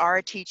 because they are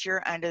a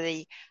teacher under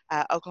the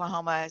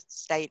Oklahoma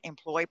State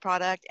Employee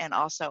Product and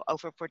also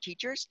OFA for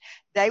Teachers,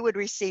 they would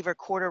receive a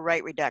quarter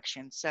rate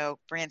reduction. So,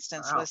 for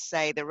instance, let's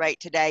say the rate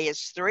today is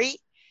 3.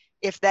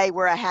 If they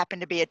happen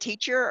to be a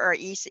teacher or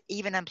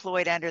even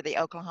employed under the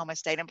Oklahoma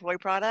State Employee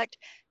Product,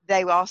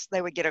 they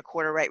would get a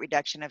quarter rate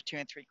reduction of 2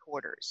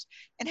 3/4.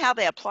 And how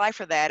they apply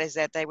for that is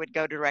that they would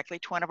go directly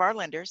to one of our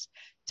lenders,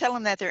 tell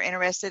them that they're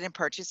interested in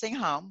purchasing a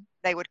home.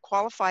 They would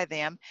qualify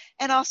them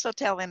and also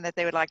tell them that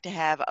they would like to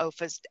have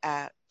OFA's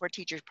for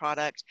Teachers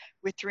product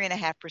with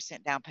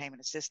 3.5% down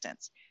payment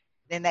assistance.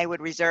 Then they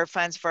would reserve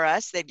funds for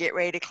us. They'd get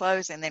ready to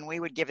close, and then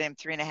we would give them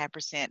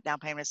 3.5% down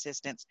payment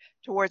assistance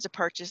towards the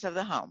purchase of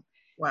the home.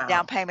 Wow.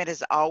 Down payment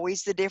is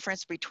always the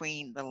difference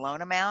between the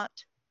loan amount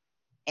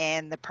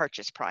and the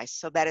purchase price.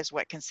 So that is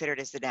what considered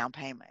as the down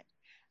payment.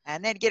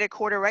 And then get a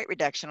quarter rate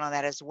reduction on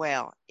that as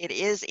well. It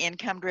is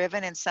income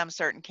driven in some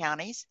certain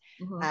counties.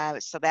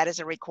 So that is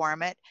a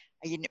requirement.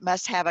 You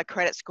must have a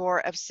credit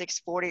score of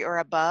 640 or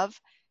above,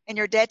 and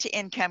your debt to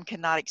income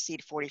cannot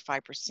exceed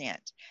 45%.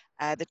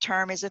 The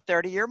term is a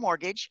 30-year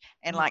mortgage.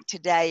 And like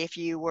today, if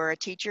you were a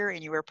teacher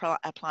and you were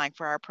applying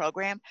for our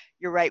program,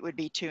 your rate would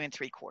be 2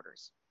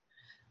 3/4.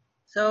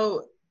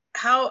 So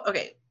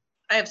okay,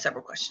 I have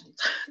several questions.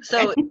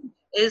 So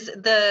is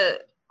the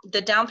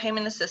down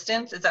payment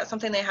assistance, is that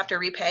something they have to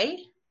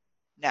repay?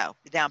 No,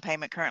 the down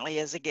payment currently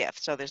is a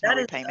gift, so there's no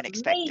repayment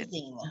expected.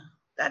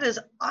 That is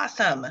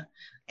awesome.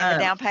 And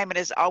the down payment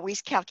is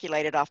always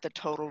calculated off the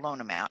total loan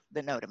amount,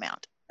 the note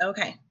amount.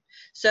 Okay.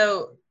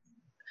 So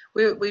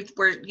we're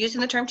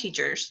using the term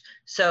teachers.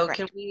 So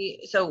Correct.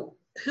 So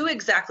who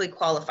exactly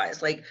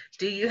qualifies? Like,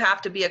 do you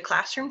have to be a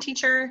classroom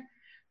teacher?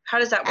 How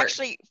does that work?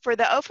 Actually, for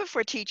the OFA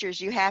for Teachers,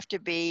 you have to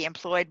be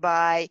employed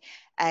by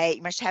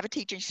you must have a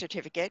teaching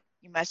certificate.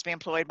 You must be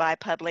employed by a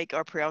public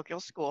or parochial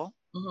school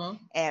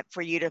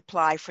for you to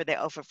apply for the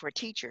OFA for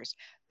Teachers.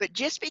 But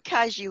just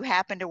because you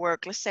happen to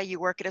work, let's say you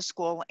work at a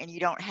school and you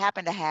don't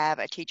happen to have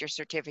a teacher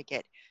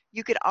certificate,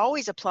 you could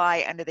always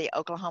apply under the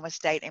Oklahoma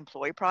State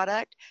Employee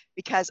Product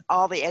because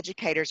all the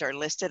educators are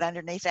listed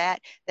underneath that.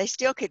 They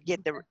still could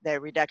get the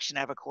reduction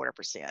of a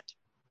 1/4%.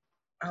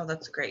 Oh,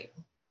 that's great.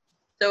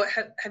 So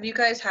have you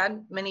guys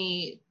had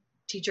many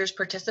teachers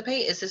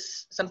participate? Is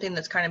this something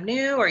that's kind of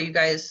new, or you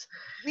guys?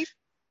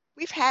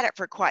 We've had it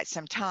for quite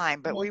some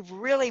time, but we've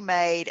really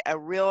made a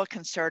real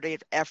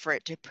concerted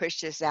effort to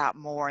push this out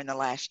more in the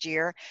last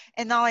year.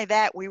 And not only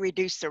that, we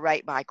reduced the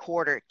rate by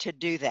 1/4 to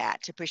do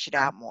that, to push it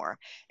out more.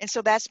 And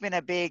so that's been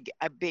a big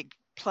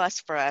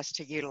plus for us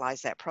to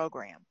utilize that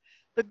program.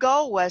 The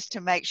goal was to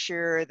make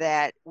sure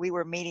that we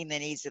were meeting the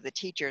needs of the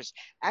teachers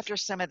after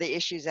some of the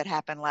issues that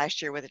happened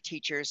last year with the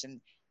teachers and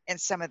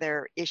some of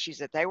their issues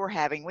that they were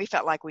having. We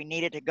felt like we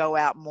needed to go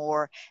out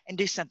more and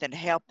do something to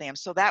help them.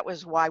 So that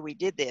was why we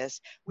did this.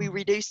 We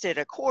reduced it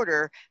a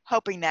 1/4,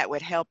 hoping that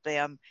would help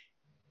them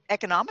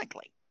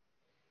economically.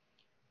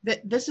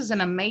 This is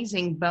an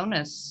amazing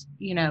bonus,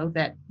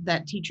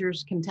 that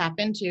teachers can tap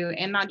into,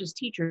 and not just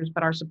teachers,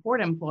 but our support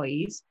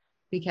employees,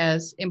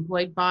 because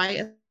employed by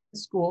a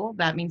school,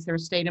 that means they're a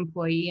state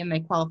employee and they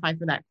qualify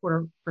for that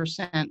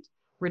 1/4%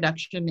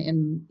 reduction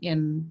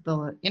in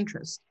the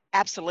interest.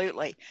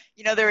 Absolutely.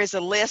 There is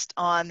a list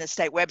on the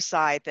state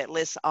website that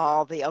lists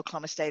all the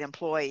Oklahoma State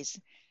employees,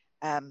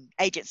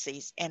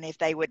 agencies. And if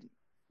they would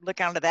look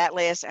onto that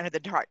list under the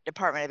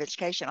Department of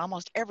Education,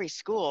 almost every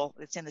school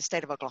that's in the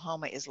state of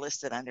Oklahoma is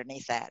listed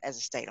underneath that as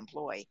a state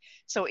employee.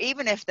 So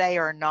even if they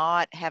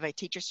have a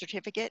teacher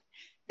certificate,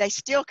 they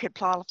still could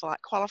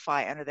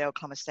qualify under the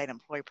Oklahoma State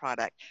Employee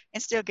Product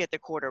and still get the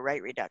 1/4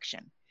 rate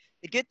reduction.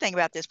 The good thing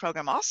about this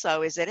program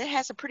also is that it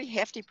has a pretty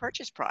hefty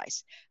purchase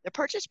price. The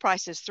purchase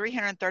price is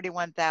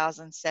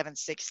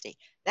 $331,760.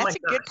 That's a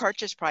good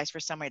purchase price for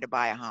somebody to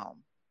buy a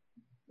home.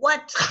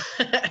 What?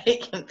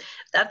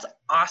 That's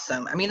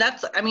awesome. I mean,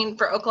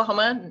 for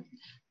Oklahoma,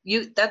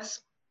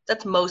 that's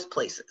most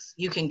places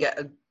you can get.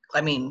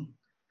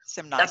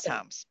 Some nice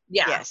homes.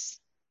 Yeah. Yes.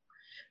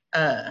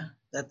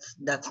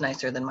 That's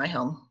nicer than my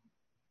home.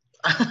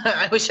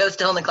 I wish I was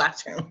still in the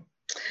classroom.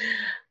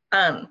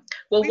 Well,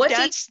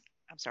 I'm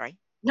sorry.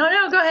 No,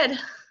 go ahead.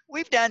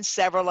 We've done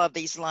several of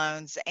these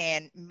loans,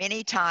 and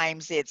many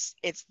times it's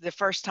the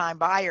first time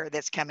buyer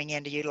that's coming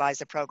in to utilize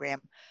the program,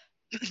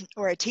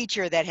 or a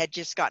teacher that had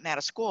just gotten out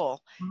of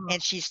school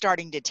and she's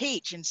starting to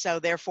teach. And so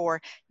therefore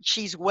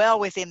she's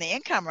well within the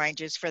income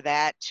ranges for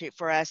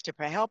us to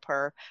help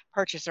her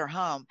purchase her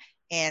home.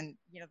 And,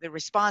 the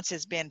response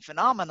has been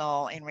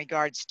phenomenal in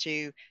regards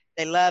to,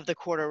 they love the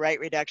quarter rate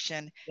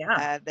reduction.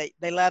 Yeah.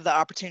 They love the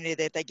opportunity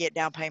that they get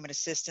down payment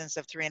assistance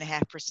of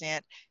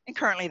 3.5%. And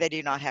currently they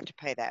do not have to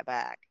pay that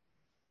back.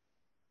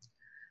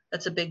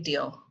 That's a big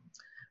deal.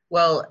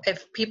 Well,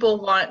 if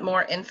people want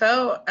more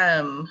info,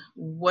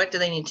 what do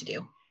they need to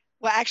do?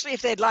 Well, actually,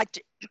 if they'd like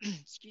to,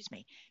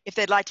 if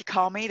they'd like to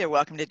call me, they're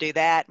welcome to do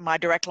that. My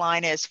direct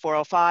line is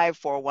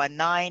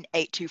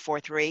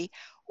 405-419-8243,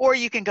 or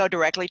you can go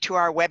directly to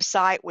our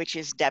website, which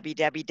is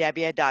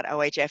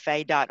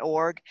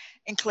www.ohfa.org,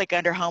 and click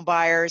under Home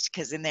Buyers,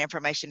 because then the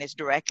information is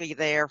directly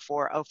there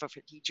for OFA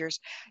for Teachers.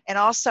 And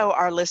also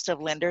our list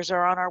of lenders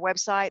are on our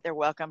website. They're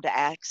welcome to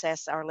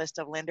access our list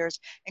of lenders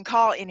and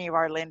call any of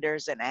our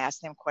lenders and ask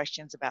them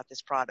questions about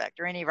this product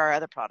or any of our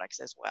other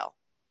products as well.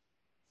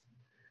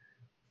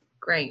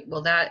 Great.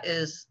 Well, that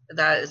is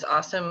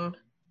awesome.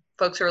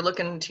 Folks who are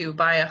looking to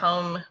buy a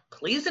home,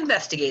 please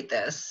investigate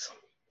this.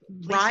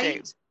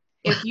 Right.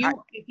 If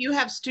you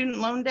have student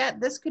loan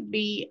debt, this could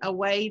be a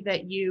way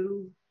that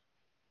you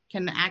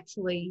can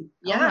actually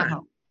own a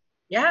home.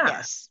 Yeah.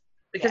 Yes.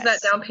 Because that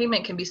down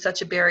payment can be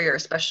such a barrier,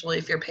 especially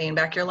if you're paying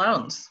back your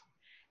loans.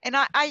 And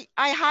I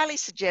highly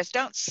suggest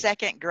don't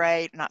second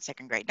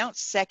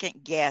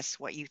guess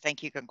what you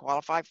think you can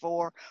qualify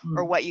for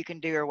or what you can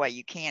do or what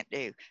you can't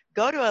do.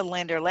 Go to a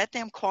lender, let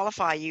them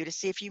qualify you to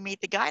see if you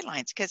meet the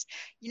guidelines, because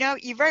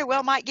you very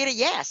well might get a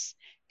yes.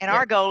 And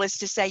our goal is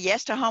to say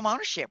yes to home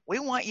ownership. We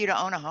want you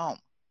to own a home.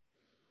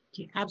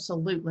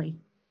 Absolutely.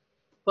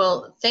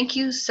 Well, thank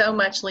you so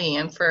much,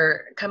 Leanne,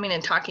 for coming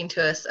and talking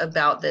to us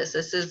about this.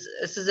 This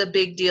is a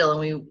big deal,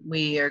 and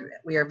we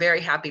are very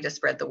happy to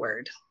spread the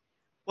word.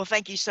 Well,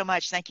 thank you so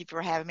much. Thank you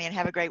for having me, and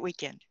have a great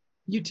weekend.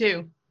 You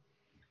too.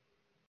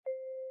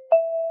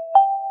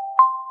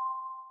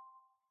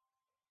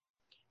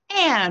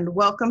 And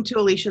welcome to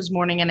Alicia's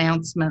morning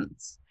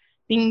announcements.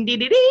 Ding, dee,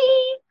 dee,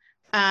 dee.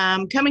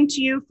 Coming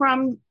to you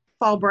from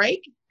fall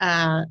break.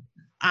 I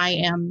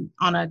am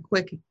on a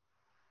quick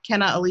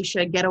Kenna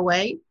Alicia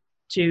getaway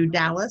to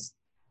Dallas.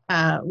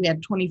 We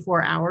had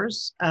 24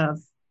 hours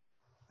of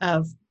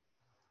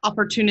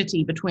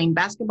opportunity between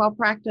basketball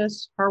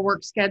practice, her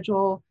work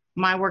schedule,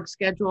 my work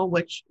schedule,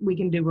 which we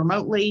can do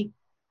remotely.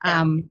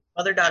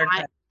 Mother-daughter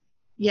time.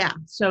 Yeah,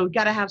 so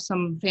got to have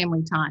some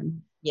family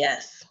time.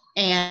 Yes.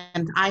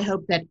 And I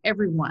hope that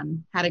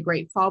everyone had a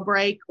great fall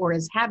break or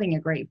is having a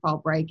great fall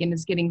break and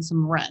is getting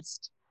some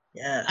rest.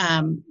 Yes.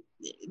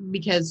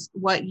 Because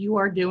what you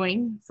are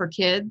doing for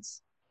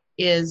kids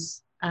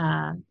is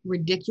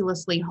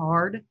ridiculously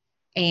hard,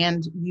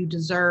 and you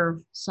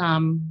deserve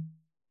some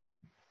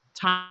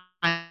time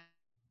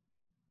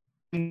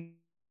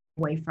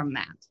away from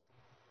that.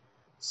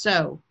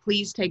 So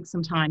please take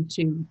some time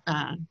to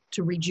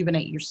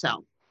rejuvenate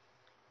yourself.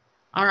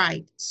 All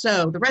right,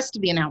 so the rest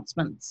of the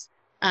announcements.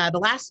 The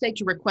last day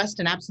to request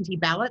an absentee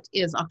ballot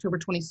is October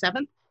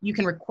 27th. You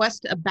can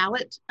request a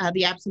ballot,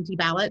 the absentee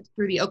ballot,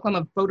 through the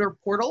Oklahoma Voter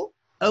Portal,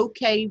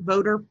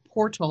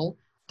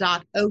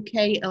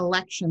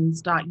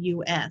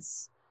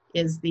 okvoterportal.okelections.us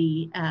is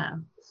the...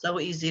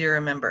 so easy to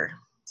remember.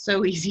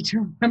 So easy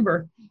to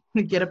remember.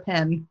 Get a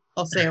pen.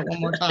 I'll say it one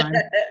more time.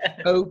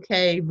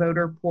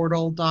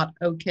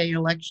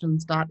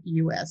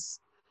 okvoterportal.okelections.us.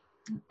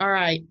 All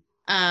right.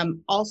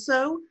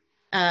 Also,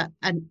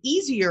 an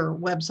easier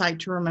website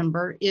to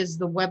remember is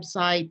the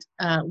website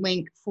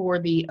link for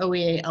the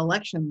OEA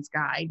Elections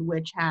Guide,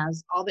 which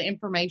has all the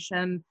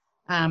information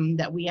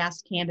that we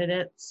asked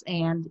candidates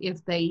and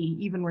if they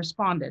even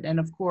responded. And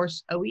of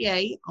course,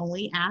 OEA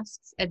only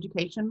asks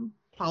education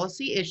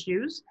policy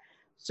issues.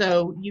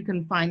 So you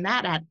can find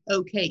that at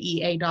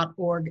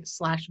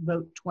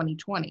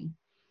okea.org/vote2020.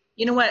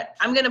 You know what?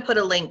 I'm going to put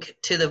a link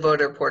to the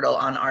voter portal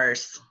on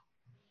ours.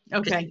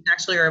 Okay. You can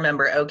actually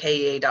remember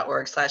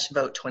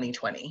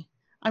okea.org/vote2020.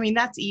 I mean,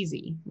 that's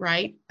easy,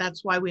 right?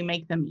 That's why we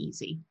make them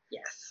easy.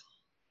 Yes.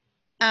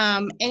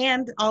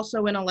 And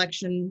also in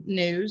election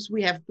news,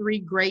 we have 3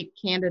 great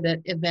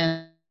candidate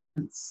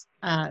events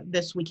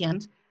this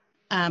weekend.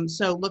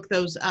 So look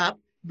those up.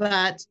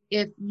 But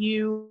if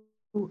you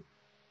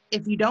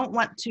don't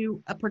want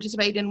to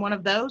participate in one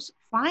of those,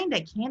 find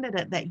a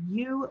candidate that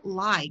you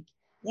like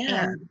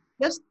and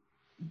just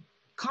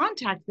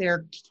contact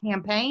their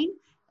campaign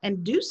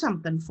and do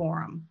something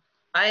for them.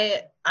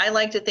 I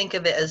like to think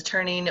of it as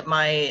turning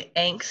my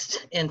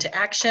angst into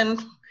action,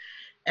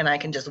 and I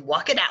can just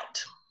walk it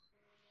out.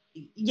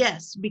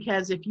 Yes,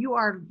 because if you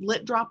are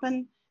lit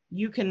dropping,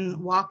 you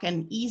can walk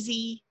an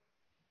easy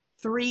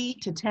 3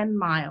 to 10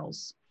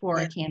 miles for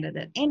a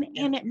candidate. And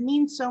it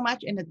means so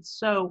much, and it's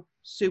so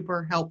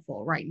super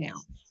helpful right now.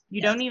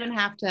 You don't even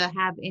have to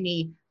have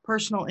any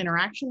personal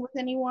interaction with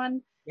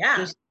anyone. Yeah.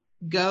 Just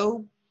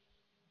go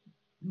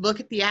look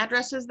at the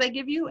addresses they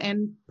give you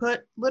and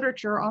put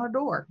literature on a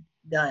door.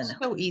 Done.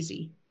 So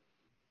easy.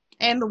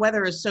 And the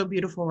weather is so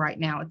beautiful right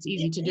now. It's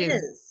easy to do. It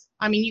is.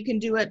 I mean, you can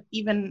do it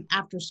even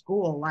after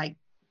school, like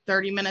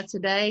 30 minutes a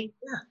day.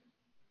 Yeah.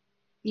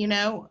 You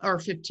know, or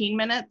 15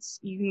 minutes,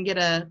 you can get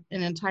an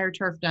entire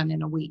turf done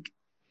in a week.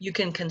 You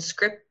can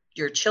conscript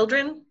your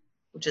children,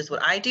 which is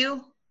what I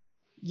do.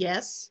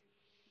 Yes.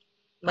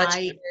 Much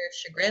to their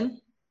chagrin.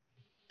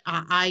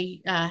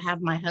 I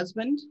have my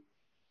husband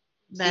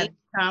that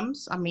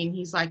comes. I mean,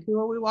 he's like, who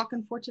are we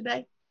walking for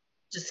today?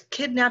 Just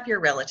kidnap your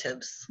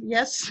relatives.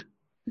 Yes.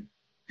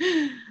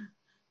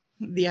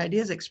 The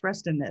ideas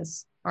expressed in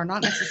this are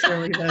not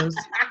necessarily those.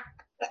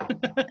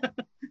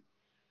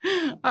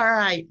 All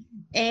right.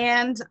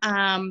 And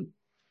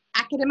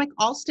Academic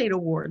All-State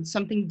Awards,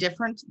 something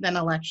different than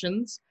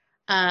elections.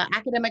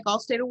 Academic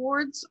All-State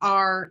Awards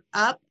are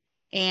up,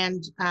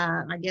 and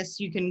I guess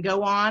you can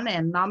go on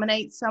and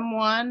nominate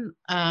someone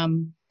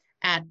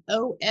at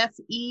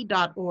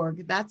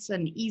ofe.org. That's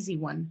an easy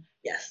one.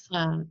 Yes.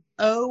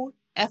 O,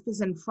 F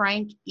as in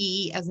Frank,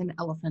 E as in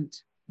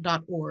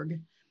elephant.org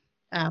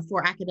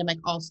for Academic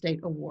All-State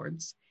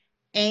Awards.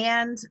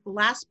 And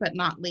last but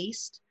not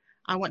least,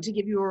 I want to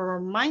give you a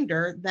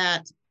reminder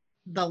that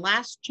the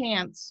last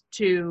chance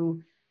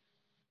to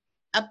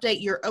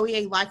update your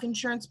OEA life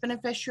insurance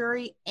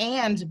beneficiary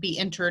and be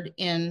entered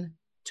in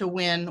to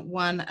win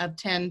one of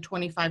 10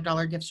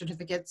 $25 gift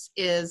certificates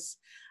is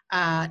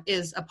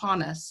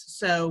upon us.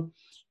 So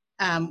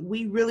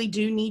we really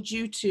do need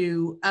you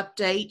to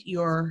update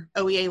your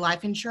OEA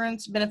life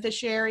insurance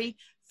beneficiary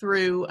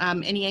through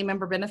NEA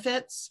member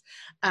benefits.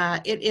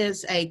 It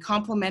is a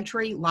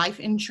complimentary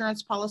life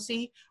insurance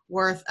policy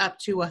worth up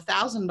to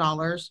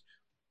 $1,000,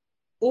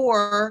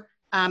 or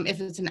if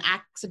it's an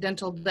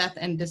accidental death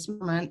and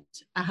dismemberment,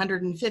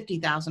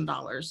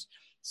 $150,000.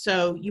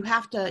 So you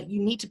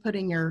need to put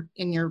in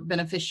your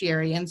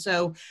beneficiary. And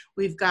so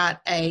we've got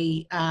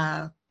a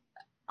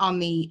on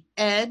the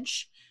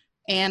Edge,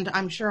 and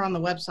I'm sure on the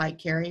website,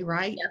 Carrie,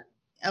 right?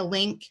 Yeah. A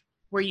link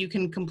where you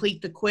can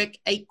complete the quick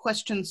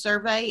 8-question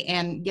survey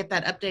and get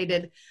that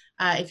updated.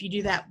 If you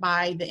do that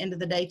by the end of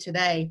the day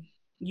today,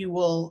 you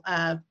will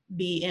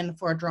be in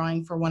for a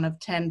drawing for one of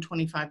 10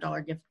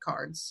 $25 gift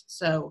cards.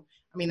 So,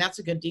 I mean, that's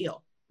a good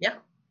deal. Yeah,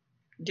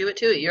 do it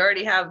too. You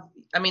already have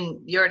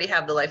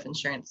the life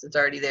insurance. It's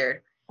already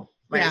there.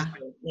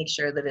 Make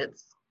sure that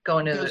it's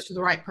goes to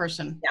the right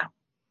person. Yeah.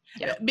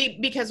 Yeah.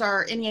 Because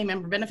our NEA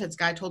member benefits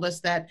guy told us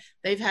that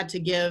they've had to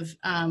give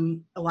a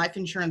life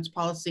insurance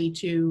policy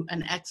to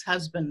an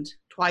ex-husband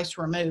twice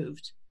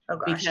removed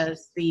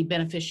because the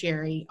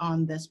beneficiary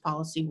on this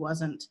policy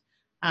wasn't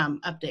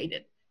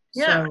updated.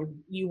 Yeah. So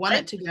you want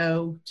it to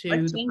go to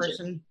the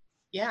person.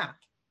 Yeah.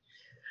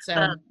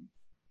 So.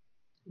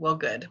 Well,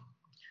 good.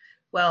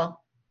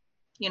 Well,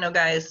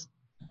 guys,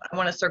 I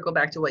want to circle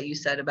back to what you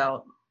said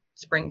about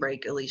spring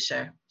break,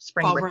 Alicia.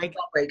 Fall break.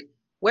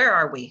 Where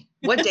are we?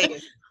 What day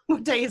is it?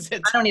 What day is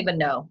it? I don't even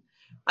know.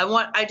 I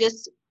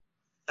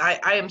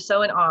am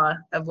so in awe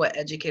of what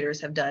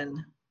educators have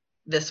done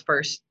this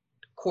first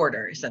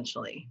quarter,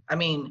 essentially. I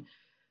mean,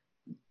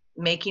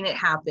 making it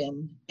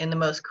happen in the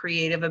most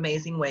creative,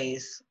 amazing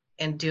ways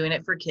and doing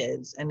it for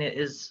kids. And it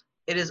is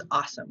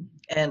awesome.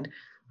 And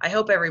I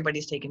hope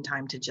everybody's taking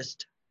time to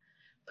just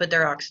put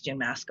their oxygen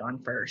mask on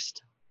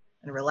first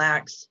and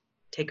relax,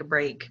 take a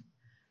break.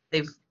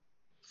 They've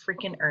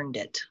freaking earned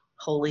it.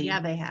 Holy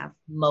they have.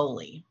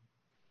 Moly.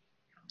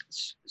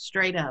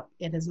 Straight up,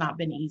 it has not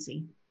been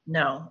easy.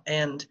 No,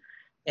 and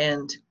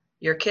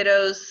your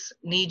kiddos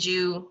need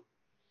you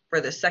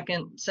for the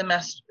second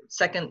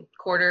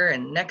quarter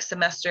and next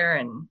semester,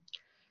 and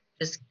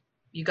just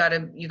you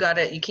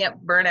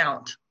can't burn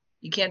out.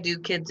 You can't do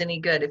kids any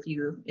good if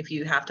you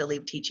have to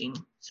leave teaching.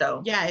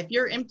 So yeah, if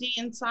you're empty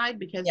inside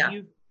because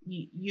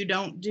you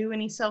don't do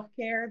any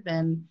self-care,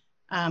 then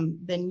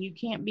you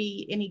can't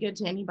be any good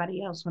to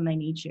anybody else when they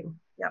need you.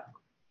 Yeah.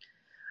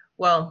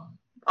 Well,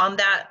 on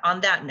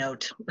that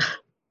note,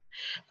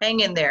 hang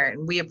in there,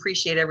 and we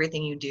appreciate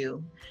everything you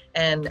do.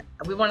 And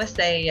we want to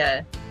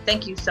say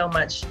thank you so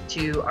much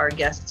to our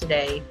guest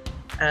today,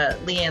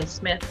 Leanne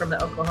Smith from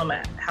the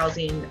Oklahoma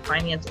Housing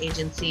Finance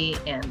Agency,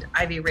 and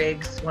Ivy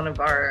Riggs, one of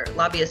our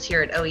lobbyists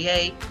here at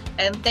OEA.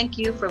 And thank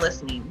you for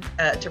listening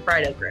to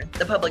Fried Okra,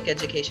 the public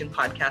education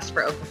podcast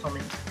for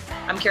Oklahomans.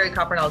 I'm Carrie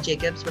Coppernall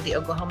Jacobs with the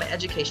Oklahoma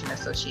Education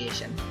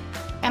Association.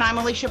 And I'm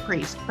Alicia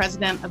Priest,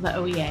 president of the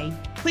OEA.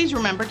 Please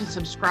remember to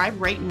subscribe,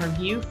 rate, and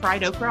review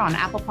Fried Okra on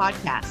Apple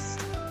Podcasts.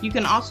 You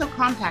can also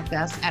contact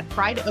us at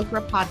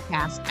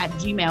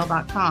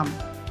friedokrapodcast@gmail.com.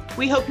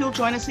 We hope you'll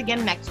join us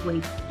again next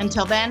week.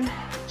 Until then,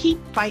 keep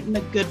fighting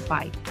the good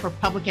fight for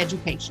public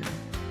education.